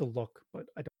 I would have to look, but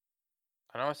I don't.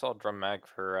 I know I saw a drum mag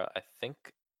for I think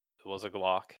it was a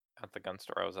Glock at the gun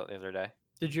store I was at the other day.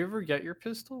 Did you ever get your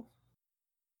pistol?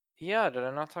 Yeah, did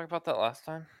I not talk about that last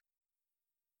time?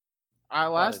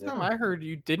 Last did. time I heard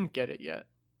you didn't get it yet.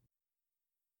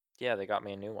 Yeah, they got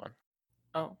me a new one.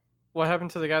 Oh, what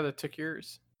happened to the guy that took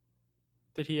yours?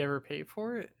 Did he ever pay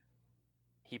for it?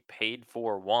 He paid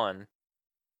for one.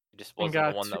 It just And wasn't the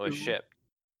got one that was two. shipped.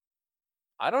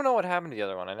 I don't know what happened to the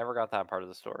other one. I never got that part of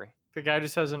the story. The guy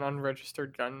just has an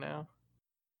unregistered gun now.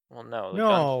 Well, no, the gun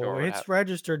No, store would it's have.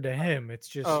 registered to him. It's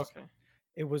just Oh, okay.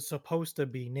 it was supposed to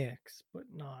be Nick's, but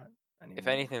not anymore. If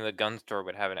anything, the gun store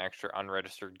would have an extra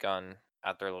unregistered gun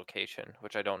at their location,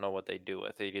 which I don't know what they do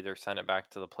with. They'd either send it back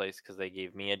to the place because they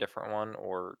gave me a different one,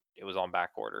 or it was on back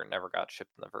order and never got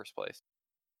shipped in the first place.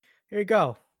 Here you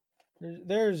go.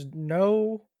 There's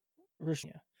no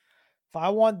restriction. If I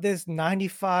want this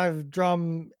 95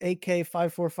 drum AK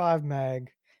 545 mag,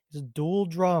 it's dual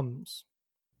drums.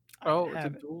 I can Oh, it's a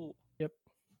have it. dual. Yep.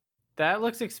 That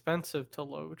looks expensive to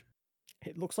load.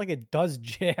 It looks like it does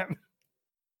jam.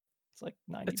 It's like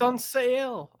 90. It's on bucks.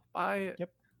 sale. Buy it.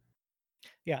 Yep.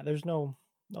 Yeah, there's no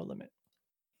limit.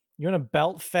 You want a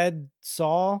belt fed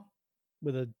saw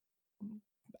with a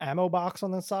ammo box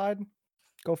on the side?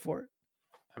 Go for it.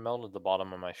 I melted the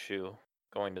bottom of my shoe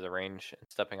going to the range and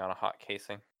stepping on a hot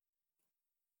casing.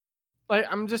 Like,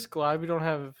 I'm just glad we don't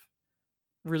have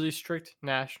really strict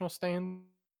national standards,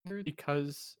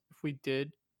 because if we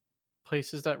did,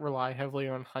 places that rely heavily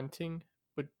on hunting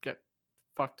would get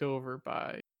fucked over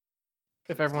by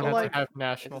if everyone still had to have Is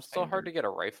national it still hard to standards. get a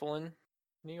rifle in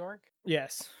New York?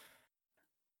 Yes.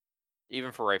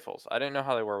 Even for rifles. I didn't know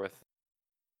how they were with.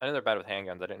 I know they're bad with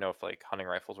handguns. I didn't know if like hunting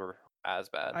rifles were as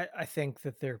bad. I think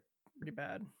that they're pretty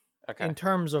bad. Okay. In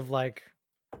terms of like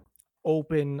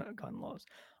open gun laws.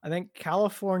 I think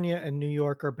California and New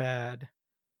York are bad.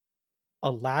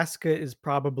 Alaska is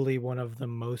probably one of the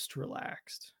most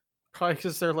relaxed. Probably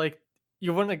because they're like,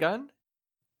 you want a gun?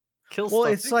 Kill Well,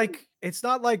 stuff. it's like it's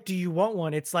not like do you want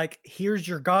one? It's like here's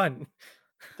your gun.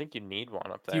 I think you need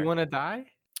one up Do there. you want to die?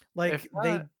 Like If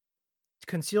they not-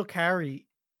 conceal carry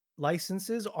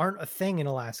licenses aren't a thing in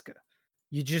Alaska.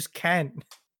 You just can.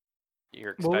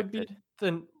 You're What would be expected.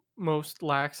 the most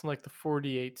lax in like the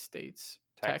 48 states?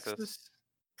 Texas.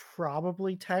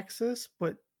 Probably Texas,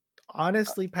 but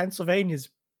honestly, Pennsylvania's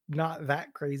not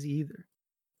that crazy either.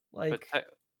 But Like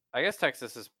I guess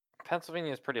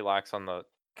Pennsylvania is pretty lax on the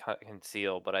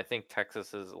conceal, but I think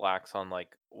Texas is lax on like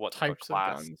what Types of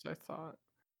class. guns, I thought.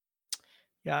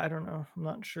 yeah, I don't know. I'm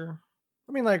not sure.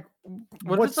 I mean, like,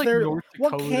 What if what's it's like there? North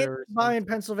What Dakota can't or you buy in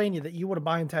something? Pennsylvania that you would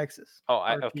buy in Texas? Oh,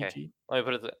 okay. RPG. Let me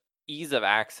put it. Ease of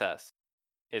access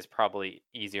is probably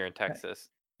easier in Texas.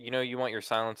 You know, you want your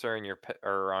silencer and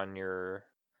or on your.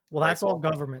 Well, that's all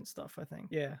rifle? government stuff, I think.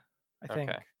 Yeah, I think.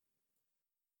 Okay.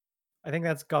 I think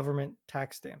that's government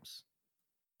tax stamps.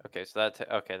 Okay, so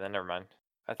okay. Then never mind.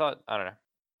 I don't know.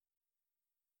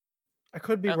 I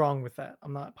could be Yeah. wrong with that.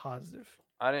 I'm not positive.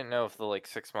 I didn't know if the like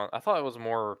 6 month. I thought it was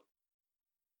more.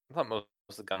 I thought most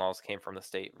of the gun laws came from the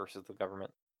state versus the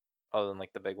government, other than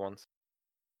like the big ones.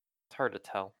 It's hard to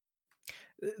tell.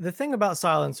 The thing about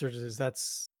silencers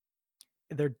is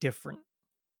they're different,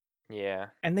 Yeah,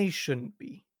 and they shouldn't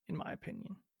be, in my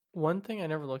opinion. One thing I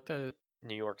never looked at is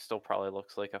New York still probably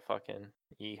looks like a fucking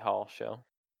yeehaw show.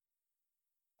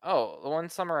 Oh, the one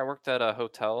summer I worked at a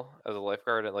hotel as a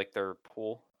lifeguard at like their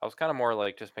pool. I was kind of more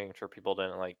like just making sure people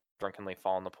didn't like drunkenly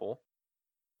fall in the pool.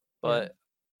 Yeah.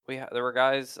 But there were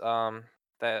guys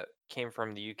that came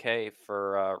from the UK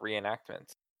for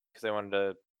reenactments because they wanted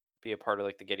to be a part of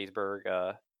like the Gettysburg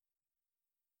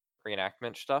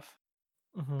reenactment stuff.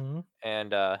 Mm-hmm.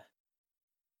 And I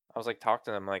was like talking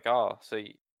to them like, oh, so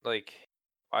like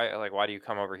why do you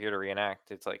come over here to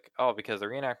reenact? It's like, oh, because the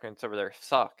reenactments over there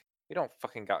suck. We don't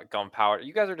fucking got gunpowder.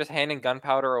 You guys are just handing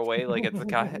gunpowder away like it's a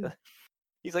guy.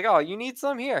 He's like, oh, you need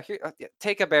some here, yeah,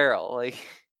 take a barrel. Like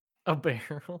A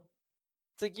barrel.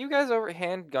 it's like you guys over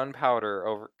hand gunpowder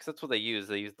over because that's what they use.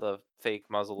 They use the fake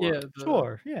muzzle Yeah, load.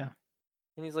 Sure, yeah.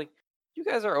 And he's like, you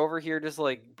guys are over here just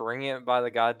like bringing it by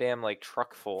the goddamn like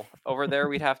truck full. Over there,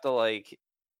 we'd have to like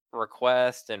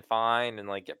request and find and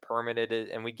like get permitted,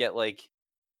 and we get like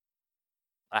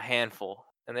a handful.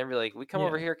 And they'd be like, we come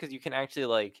over Yeah. here because you can actually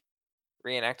like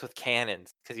reenact with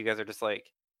cannons because you guys are just like,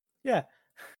 Yeah.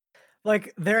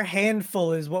 Like their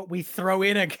handful is what we throw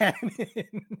in a cannon.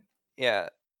 yeah.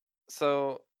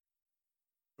 So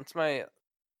it's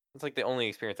like the only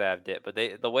experience I have did. But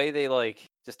the way they like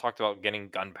just talked about getting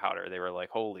gunpowder, they were like,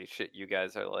 holy shit, you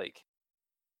guys are like,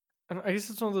 And I guess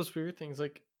it's one of those weird things.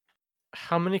 Like,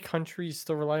 how many countries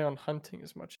still rely on hunting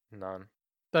as much none.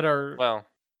 that are Well,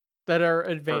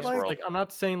 advanced? Like, world. Like, I'm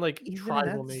not saying like even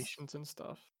tribal that's- nations and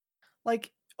stuff.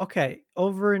 like, okay,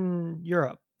 over in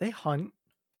Europe, they hunt.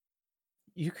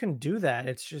 You can do that.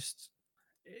 It's just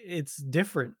it's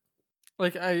different.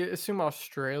 Like, I assume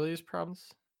Australia's problems.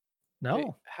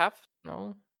 No. half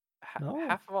No, No.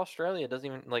 half of Australia doesn't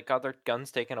even like got their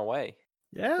guns taken away.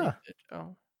 Yeah.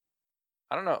 oh,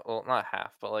 I don't know. Well, not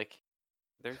half, but like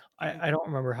there's I don't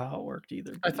remember how it worked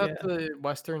either. I But thought yeah. the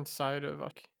western side of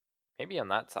like maybe on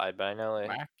that side, but I know like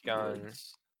guns.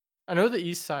 backwoods. I know the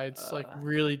east side's like Uh,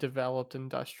 really developed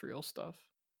industrial stuff,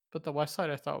 but the west side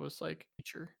I thought was like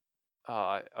nature.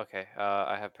 Okay.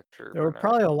 I have a picture. There were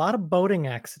probably a lot of boating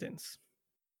accidents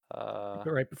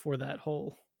right before that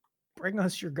whole bring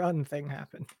us your gun thing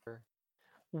happened.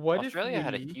 What Australia if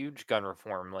had a we, huge gun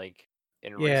reform like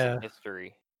in Yeah. recent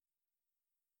history.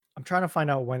 I'm trying to find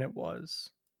out when it was.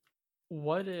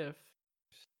 what if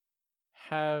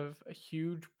have a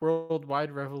huge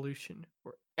worldwide revolution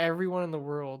where everyone in the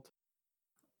world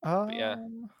yeah.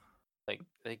 Like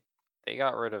they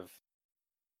got rid of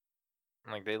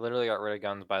like they literally got rid of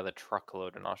guns by the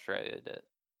truckload in Australia. Did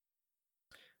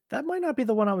That might not be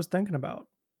the one I was thinking about.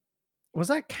 Was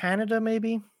that Canada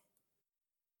maybe?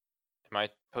 am I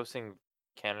posting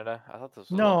Canada? I thought this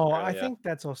was No, I Australia. think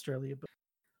that's Australia, but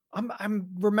I'm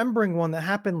remembering one that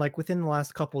happened like within the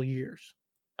last couple years.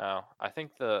 Oh, I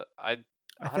think I think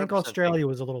 100% Australia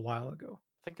was a little while ago.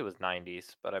 I think it was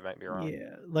 90s, but I might be wrong.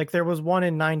 Yeah, like there was one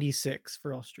in 96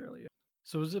 for Australia.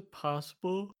 So is it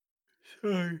possible?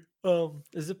 Sorry.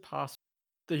 Is it possible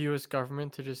the U.S.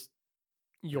 government to just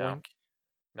yoink?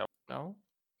 No. No.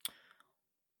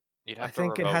 You'd I have to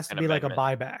think it revoke has to an be like a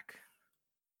amendment. buyback.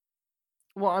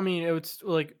 Well, I mean, it's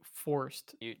like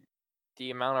forced.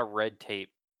 The amount of red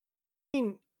tape. I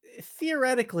mean,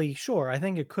 theoretically, sure, I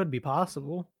think it could be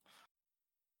possible.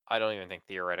 I don't even think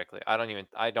theoretically. I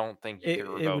don't think you It, could it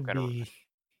revoke would an.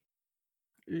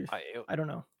 be. I don't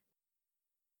know.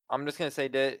 I'm just gonna say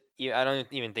that I don't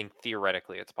even think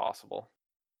theoretically it's possible.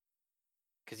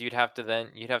 Because you'd have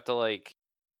to like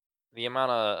the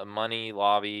amount of money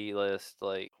lobby list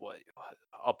like what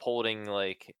upholding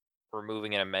like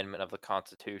removing an amendment of the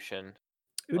Constitution.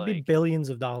 It would be Like billions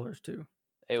of dollars too.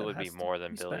 it that would be has to more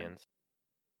than be spent. billions.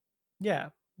 Yeah,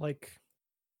 like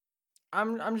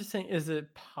I'm just saying, is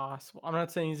it possible? I'm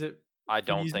not saying is it. I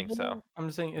don't think so. feasible? I'm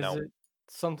just saying, is No. it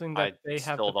something I that they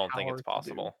have still the don't think it's power to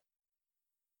do? possible.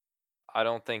 I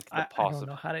don't think the I don't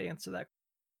know how to answer that.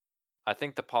 I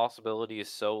think the possibility is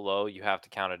so low you have to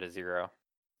count it as zero.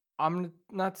 I'm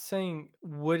not saying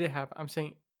would it happen. I'm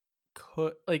saying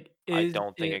could like I is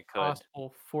don't think it could.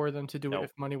 possible for them to do it Nope.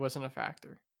 if money wasn't a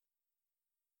factor?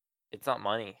 It's not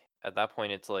money. At that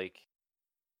point it's like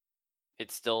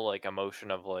it's still like a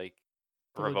motion of like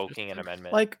The revoking an logistics.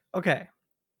 amendment. Like, okay.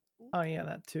 Oh yeah,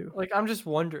 that too. Like I'm just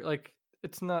wondering, like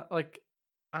it's not like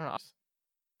I don't know,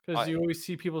 because you always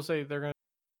see people say they're gonna.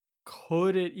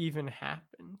 Could it even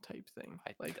happen? Type thing.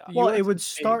 I Like doubt the Well, US it would is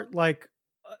big. start like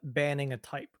banning a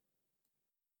type.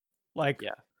 Like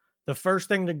Yeah. the first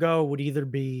thing to go would either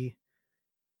be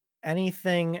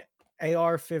anything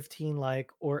AR-15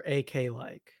 like or AK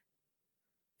like.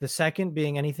 The second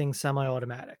being anything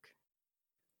semi-automatic.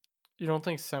 You don't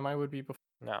think semi would be before?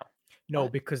 No. No,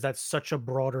 What? because that's such a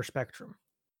broader spectrum.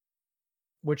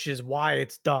 Which is why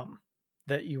it's dumb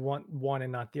that you want one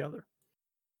and not the other.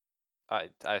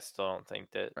 I still don't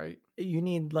think that Right. You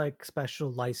need like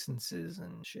special licenses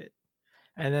and shit.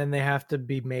 And then they have to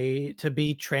be made to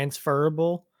be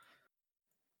transferable.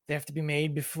 They have to be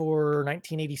made before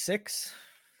 1986.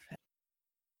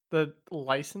 The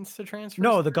license to transfer?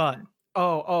 No, the gun.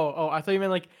 Oh! I thought you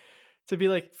meant like to be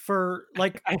like For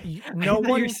like I no thought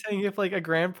one you were saying if like a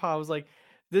grandpa was like,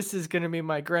 this is gonna be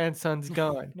my grandson's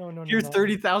gun. No. Here's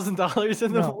 $30,000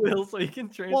 in the No. will so you can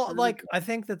transfer. Well, the like gun." I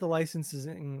think that the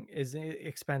licensing is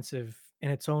expensive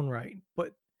in its own right,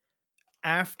 but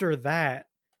after that,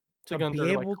 the to guns be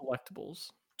are like able collectibles.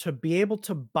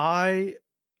 to buy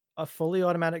a fully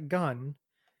automatic gun,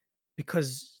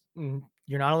 because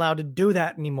you're not allowed to do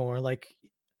that anymore. Like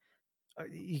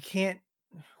you can't.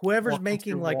 Whoever's Walk into making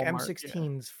your like Walmart, yeah.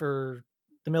 M16s for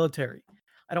the military,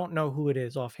 I don't know who it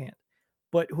is offhand,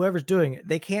 but whoever's doing it,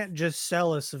 they can't just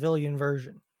sell a civilian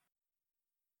version.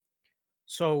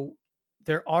 So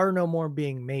there are no more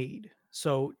being made.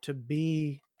 So to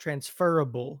be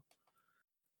transferable,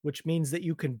 which means that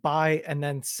you can buy and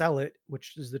then sell it,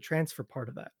 which is the transfer part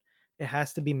of that, it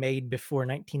has to be made before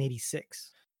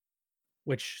 1986,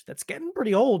 which that's getting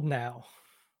pretty old now.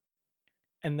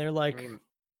 And they're like, mean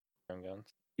own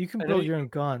guns. you can I know build you your own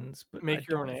guns, but Make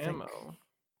your own don't think- ammo.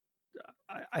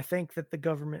 I think that the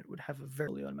government would have a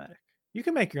very automatic. You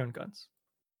can make your own guns.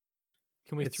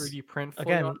 Can we It's- 3D print fully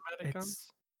Again, automatic guns?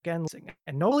 it's again,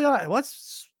 and nobody.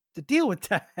 What's the deal with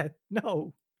that?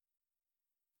 No,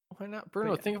 Why not,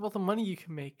 Bruno? yeah. Think about the money you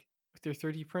can make with your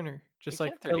 3D printer. Just You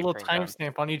like can't put a 3D little print guns.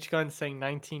 timestamp on each gun saying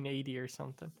 1980 or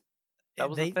something. That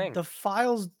was the thing. The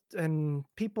files, and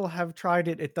people have tried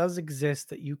it. It does exist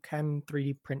that you can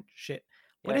 3D print shit,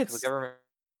 but Yeah, 'cause it's the government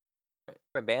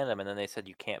banned them, and then they said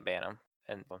you can't ban them.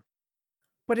 And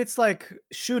like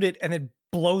shoot it and it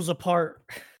blows apart.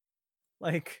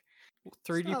 Like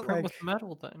 3D not print with like-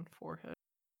 metal then, forehead.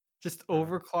 Just Uh-huh.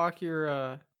 overclock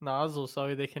your nozzle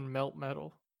so they can melt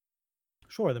metal.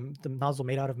 sure, the nozzle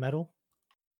made out of metal.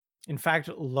 In fact,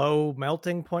 low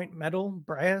melting point metal,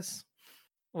 brass.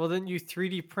 Well, then you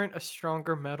 3D print a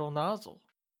stronger metal nozzle.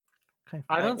 Okay.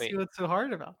 I Wait, don't see wait. what's so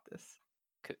hard about this.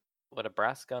 would a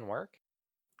brass gun work?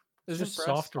 It's just brass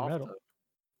softer soft, metal. though.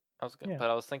 I was, Yeah. but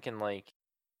I was thinking like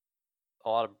a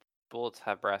lot of bullets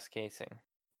have brass casing.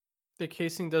 The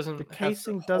casing doesn't. The have to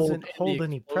casing doesn't in the hold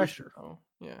any explosion, pressure. though.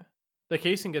 Yeah, the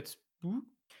casing gets.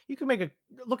 You can make a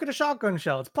look at a shotgun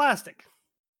shell. It's plastic.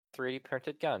 3D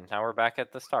printed gun. Now we're back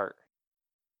at the start.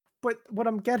 But what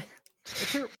I'm getting,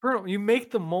 Here, Bruno, you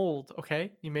make the mold.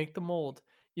 Okay, you make the mold.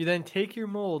 You then take your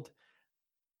mold,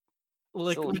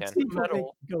 liquid Silicon. some people make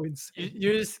metal. me go insane.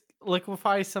 You just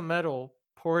liquefy some metal,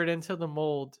 pour it into the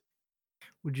mold.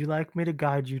 Would you like me to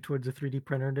guide you towards a 3D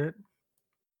printer, dude?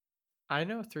 I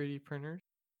know 3D printers.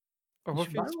 Or You what should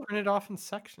if you buy just one. print it off in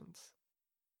sections?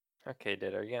 Okay,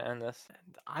 Did are you gonna end this?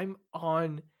 And I'm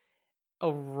on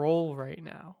a roll right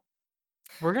now.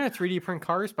 We're gonna 3D print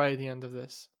cars by the end of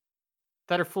this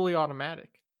that are fully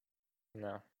automatic.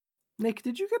 No, Nick,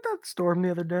 did you get that storm the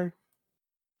other day?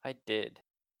 I did.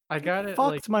 I got it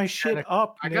Fucked like my shit 10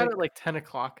 up. I got Nick. it like 10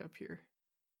 o'clock up here.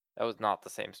 That was not the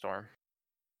same storm.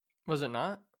 Was it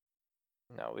not?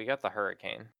 No, we got the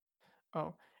hurricane.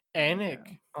 Oh,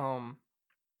 Anik, a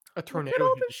Look tornado at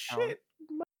all hit this the town. shit.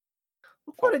 Look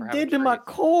Fault what for it having did to my trees.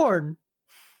 corn.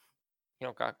 You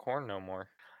don't got corn no more.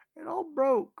 It all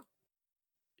broke.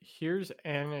 Here's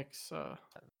Anik's.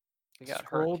 We got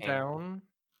Scroll hurricane. down,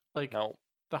 like No,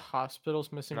 the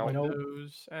hospital's missing Nope. Nope.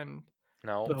 windows, and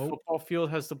no, the Nope. football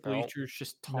field has the Nope. bleachers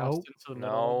just tossed Nope. into the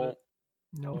middle of no, it.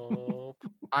 No. nope.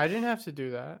 I didn't have to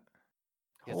do that.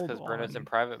 It's Hold because Bruno's in on.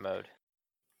 private mode.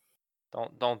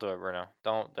 Don't do it, Bruno.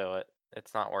 Don't do it.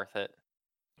 It's not worth it.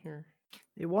 Here,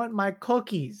 They want my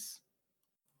cookies.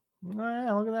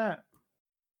 Yeah, look at that.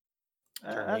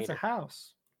 That's a Tornado.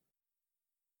 house.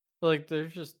 like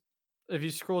there's just if you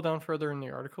scroll down further in the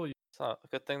article, It's not a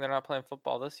good thing they're not playing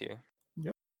football this year.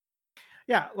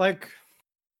 Yeah, like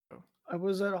I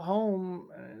was at home.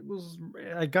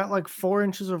 I got like 4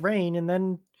 inches of rain, and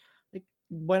then I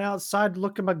went outside to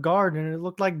look at my garden, and it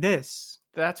looked like this.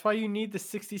 that's why you need the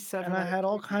 67. And I had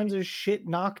all kinds of shit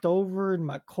knocked over, and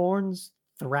my corn's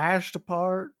thrashed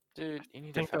apart. Dude, you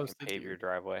need to think that was fucking the pave dude. your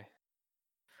driveway.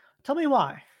 Tell me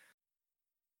why.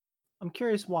 I'm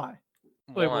curious why.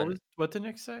 Wait, One, what did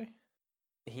Nick say?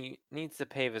 he needs to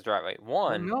pave his driveway. Oh,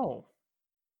 One, no.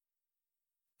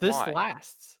 This Why?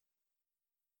 lasts.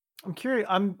 I'm curious.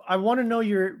 I want to know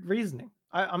your reasoning.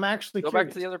 I'm actually go curious.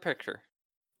 back to the other picture.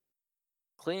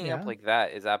 Cleaning Yeah. up like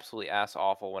that is absolutely ass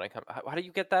awful when it comes. How do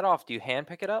you get that off? Do you hand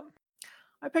pick it up?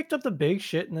 I picked up the big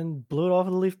shit and then blew it off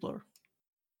with a leaf blower.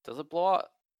 Does it blow out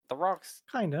the rocks?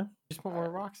 Kinda. Just put more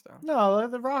rocks down. No,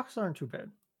 the rocks aren't too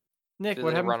bad. Nick, Does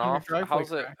what it happens run when your off? driveway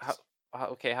How's it? cracks?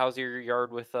 Okay, how's your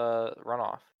yard with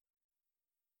runoff?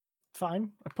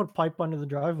 Fine. I put a pipe under the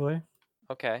driveway.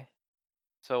 Okay,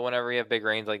 so whenever you have big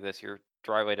rains like this, your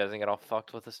driveway doesn't get all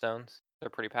fucked with the stones. They're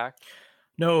pretty packed.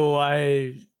 No,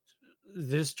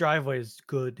 this driveway is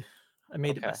good. I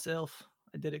made it Okay. myself.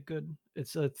 I did it good.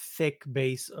 It's a thick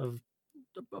base of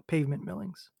pavement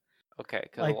millings. Okay,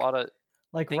 because Like- a lot of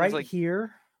Like things right like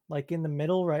here, like in the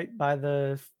middle, right by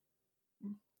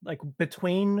like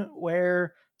between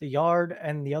where the yard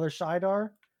and the other side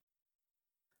are.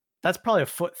 That's probably a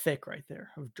foot thick right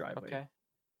there of driveway. okay.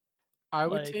 I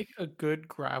would Like- take a good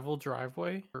gravel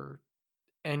driveway or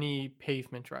any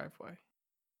pavement driveway.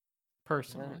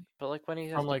 Personally, But like when he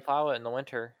has I'm to like- plow it in the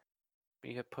winter,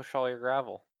 you could push all your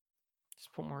gravel.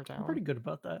 just put more I'm down. pretty good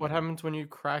about that. What happens when you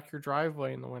crack your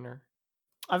driveway in the winter?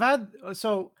 I've had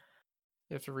so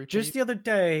You have to repave. just the other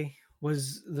day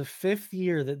was the 5th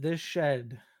year that this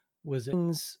shed was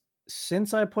in.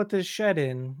 Since I put this shed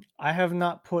in, I have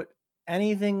not put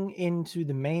anything into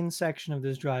the main section of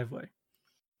this driveway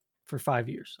for 5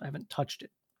 years. I haven't touched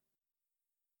it.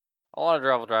 A lot of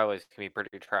gravel driveways can be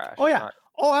pretty trash. Oh, yeah. Not-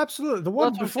 Oh, absolutely. The Well,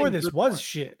 one that's what I'm before saying, this good was point.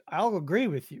 shit. I'll agree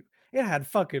with you. It had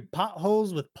fucking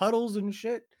potholes with puddles and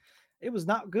shit. It was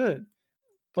not good.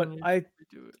 But Then you I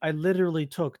redo it. I literally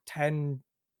took 10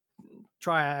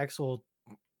 triaxle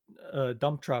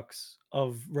dump trucks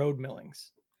of road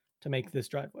millings to make this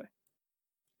driveway.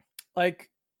 Like,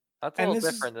 That's a and little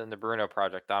this is- different than the Bruno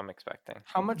project I'm expecting.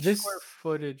 How much this- square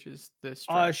footage is this?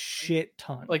 a driveway? shit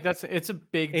ton. Like it's a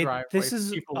big driveway. This for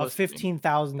is people a listening.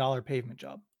 $15,000 pavement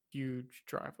job. Huge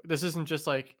driveway. This isn't just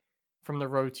like from the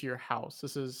road to your house.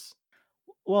 This is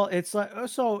Well, it's like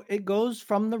so it goes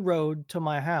from the road to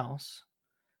my house,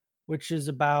 which is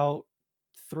about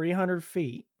 300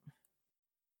 feet,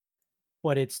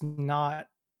 but it's not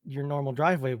your normal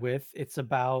driveway width. It's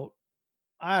about,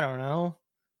 I don't know,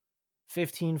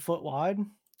 15 foot wide.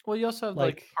 well. You also have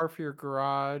like Like- part for your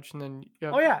garage, and then you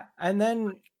have Oh yeah, and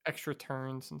then extra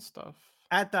turns and stuff.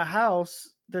 at the house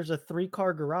there's a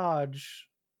 3-car garage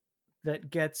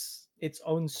that gets its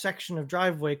own section of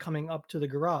driveway coming up to the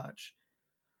garage.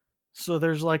 So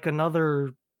there's like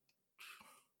another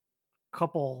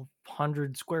couple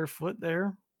hundred square foot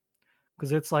there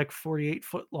because it's like 48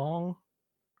 foot long,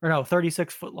 or no,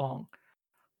 36 foot long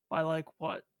by like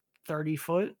what, 30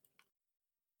 foot.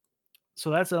 So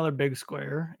that's another big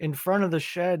square. In front of the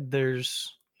shed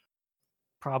there's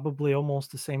probably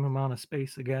almost the same amount of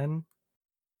space again,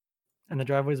 and the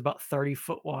driveway is about 30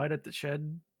 foot wide at the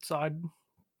shed side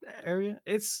area.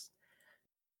 It's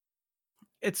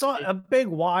a big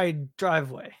wide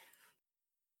driveway.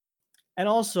 And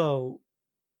also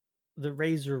the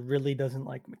Razor really doesn't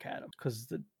like macadam because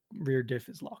the rear diff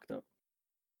is locked up.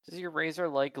 Does your Razor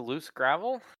like loose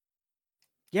gravel?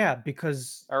 Yeah,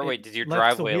 because Or it wait, does your lets the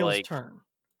driveway wheels like- turn.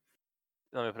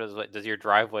 Let me put it this way: does your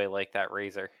driveway like that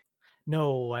Razor?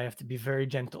 No, I have to be very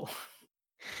gentle.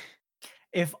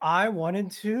 If I wanted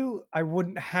to, I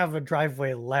wouldn't have a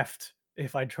driveway left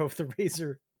if I drove the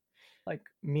Razor like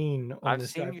mean on I've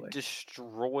this seen driveway. you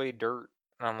destroy dirt,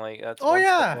 and I'm like, that's Oh one step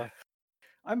yeah, away.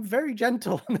 I'm very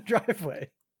gentle on the driveway.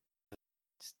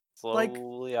 like-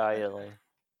 Slowly idling.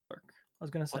 I was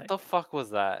gonna say What the fuck was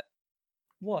that?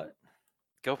 what?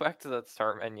 Go back to that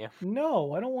start menu.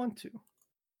 No, I don't want to.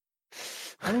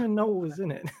 I don't even know what was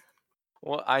in it.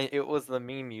 Well, it was the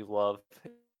meme you love.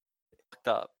 Fucked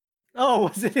up. Oh,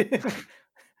 was it?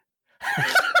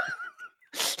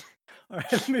 All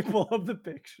right, let me pull up the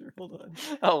picture. Hold on.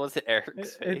 Oh, was it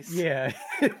Eric's face? Yeah,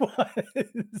 it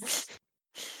was.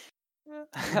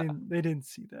 They didn't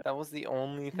see that. That was the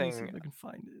only Let me see thing. if I can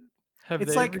find it. Have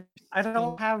It's they like ever I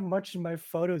don't seen- have much in my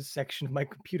photos section of my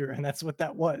computer, and that's what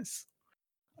that was.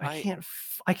 I I- can't.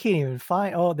 I can't even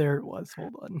find. Oh, there it was.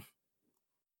 Hold on.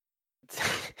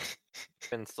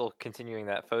 And still continuing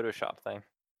that Photoshop thing.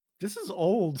 This is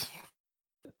old.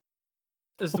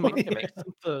 Is the Oh, main yeah.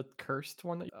 the cursed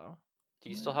one that? Oh, Do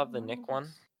you still have the Nick one?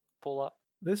 Pull up.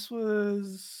 This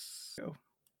was. Oh,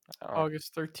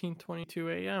 August 13, 22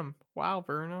 a.m. Wow,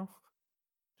 Bruno. do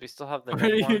we still have the What are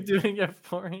Nick you one? doing at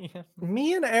 4 a.m.?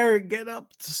 Me and Eric get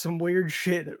up to some weird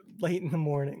shit late in the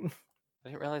morning. I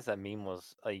didn't realize that meme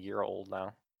was a year old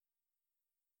now.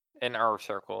 In our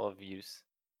circle of use.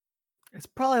 It's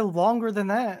probably longer than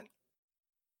that.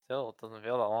 Still, it doesn't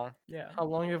feel that long. Yeah. How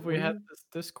long have we had Weird. this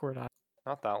Discord on?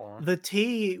 Not that long. The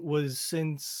T was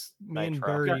since me and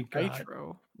Nitro. We Birdie got got.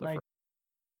 Nitro. The Nit-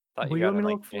 Thought Will you you got want me to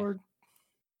like, look for?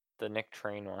 the Nick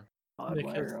Train one. Nick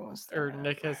has, Where was or that?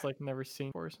 Nick has like never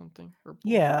seen or something. Or both.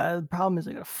 Yeah, the problem is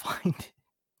I gotta find it.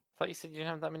 Thought you said you didn't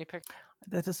have that many pictures.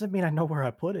 That doesn't mean I know where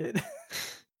I put it.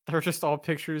 They're just all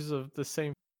pictures of the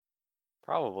same.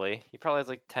 Probably. He probably has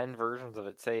like 10 versions of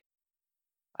it saved.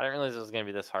 I didn't realize it was gonna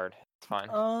be this hard. It's fine.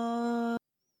 Thought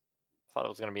it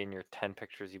was gonna be in your 10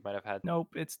 pictures you might have had. Nope,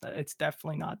 it's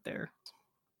definitely not there.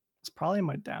 It's probably in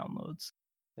my downloads.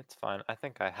 It's fine. I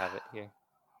think I have it here.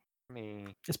 Let me.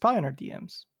 It's probably in our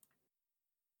DMs.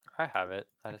 I have it.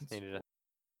 I I just can needed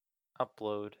to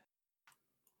upload.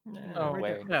 Yeah, Oh, right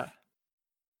there. wait. Yeah.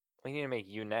 We need to make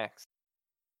you next.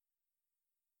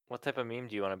 What type of meme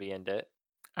do you want to be in, Dit?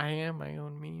 I am my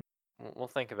own meme. We'll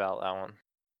think about that one.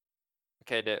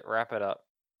 Okay, Dit, wrap it up.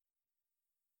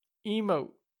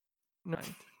 Emote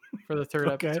night for the third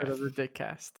Okay. episode of the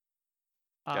Dickcast.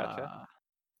 Gotcha.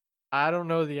 I don't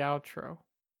know the outro.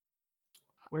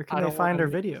 Where I can they don't wanna find our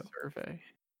make the video? survey.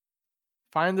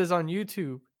 Find us on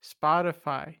YouTube,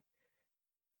 Spotify,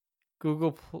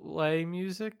 Google Play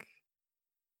Music.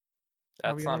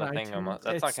 Are we That's not on a thing. iTunes?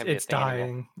 That's not going to be a It's thing anymore.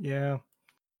 dying. Yeah,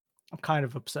 I'm kind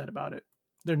of upset about it.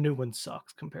 Their new one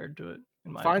sucks compared to it.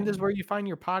 In my Find us opinion. where you find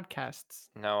your podcasts.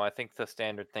 No, I think the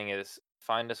standard thing is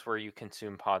find us where you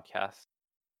consume podcasts.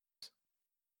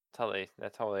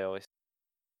 That's how they always.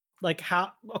 Like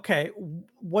how? Okay,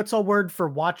 what's a word for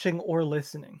watching or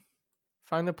listening?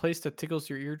 Find the place that tickles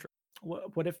your eardrum.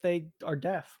 What if they are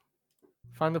deaf?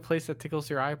 Find the place that tickles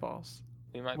your eyeballs.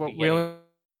 We might Well, be we getting.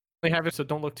 only have it, so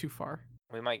don't look too far.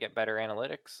 We might get better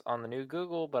analytics on the new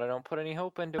Google, but I don't put any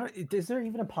hope into it. Is there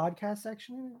even a podcast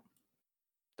section in it?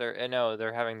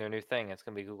 They're having their new thing. It's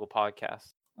gonna be Google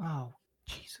Podcasts. Oh,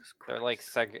 Jesus Christ!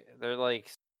 They're like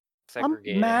I'm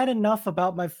segregating. mad enough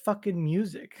about my fucking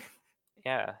music.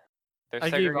 Yeah, they're I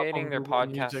gave up on segregating their Google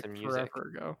podcasts and music. forever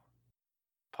ago.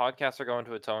 Podcasts are going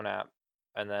to its own app,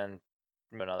 and then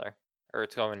another, or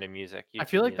it's going to music. I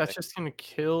feel YouTube like that's Music. just gonna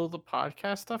kill the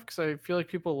podcast stuff because I feel like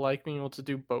people like being able to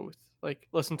do both. Like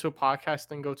listen to a podcast,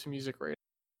 then go to music radio.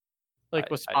 Like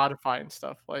with Spotify and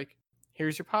stuff. Like,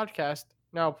 here's your podcast.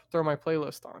 Now throw my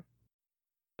playlist on.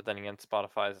 But then again,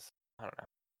 Spotify's, I don't know.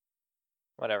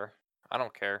 Whatever. I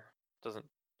don't care. It doesn't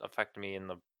affect me in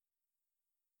the.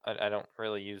 I don't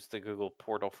really use the Google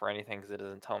portal for anything because it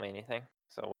doesn't tell me anything.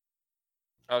 So.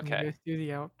 Can you Okay. guys do the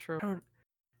outro.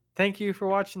 Thank you for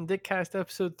watching Dickcast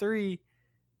episode 3.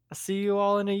 I'll see you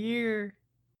all in a year.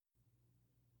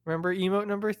 Remember emote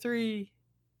number 3.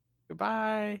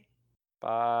 Goodbye.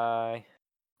 Bye.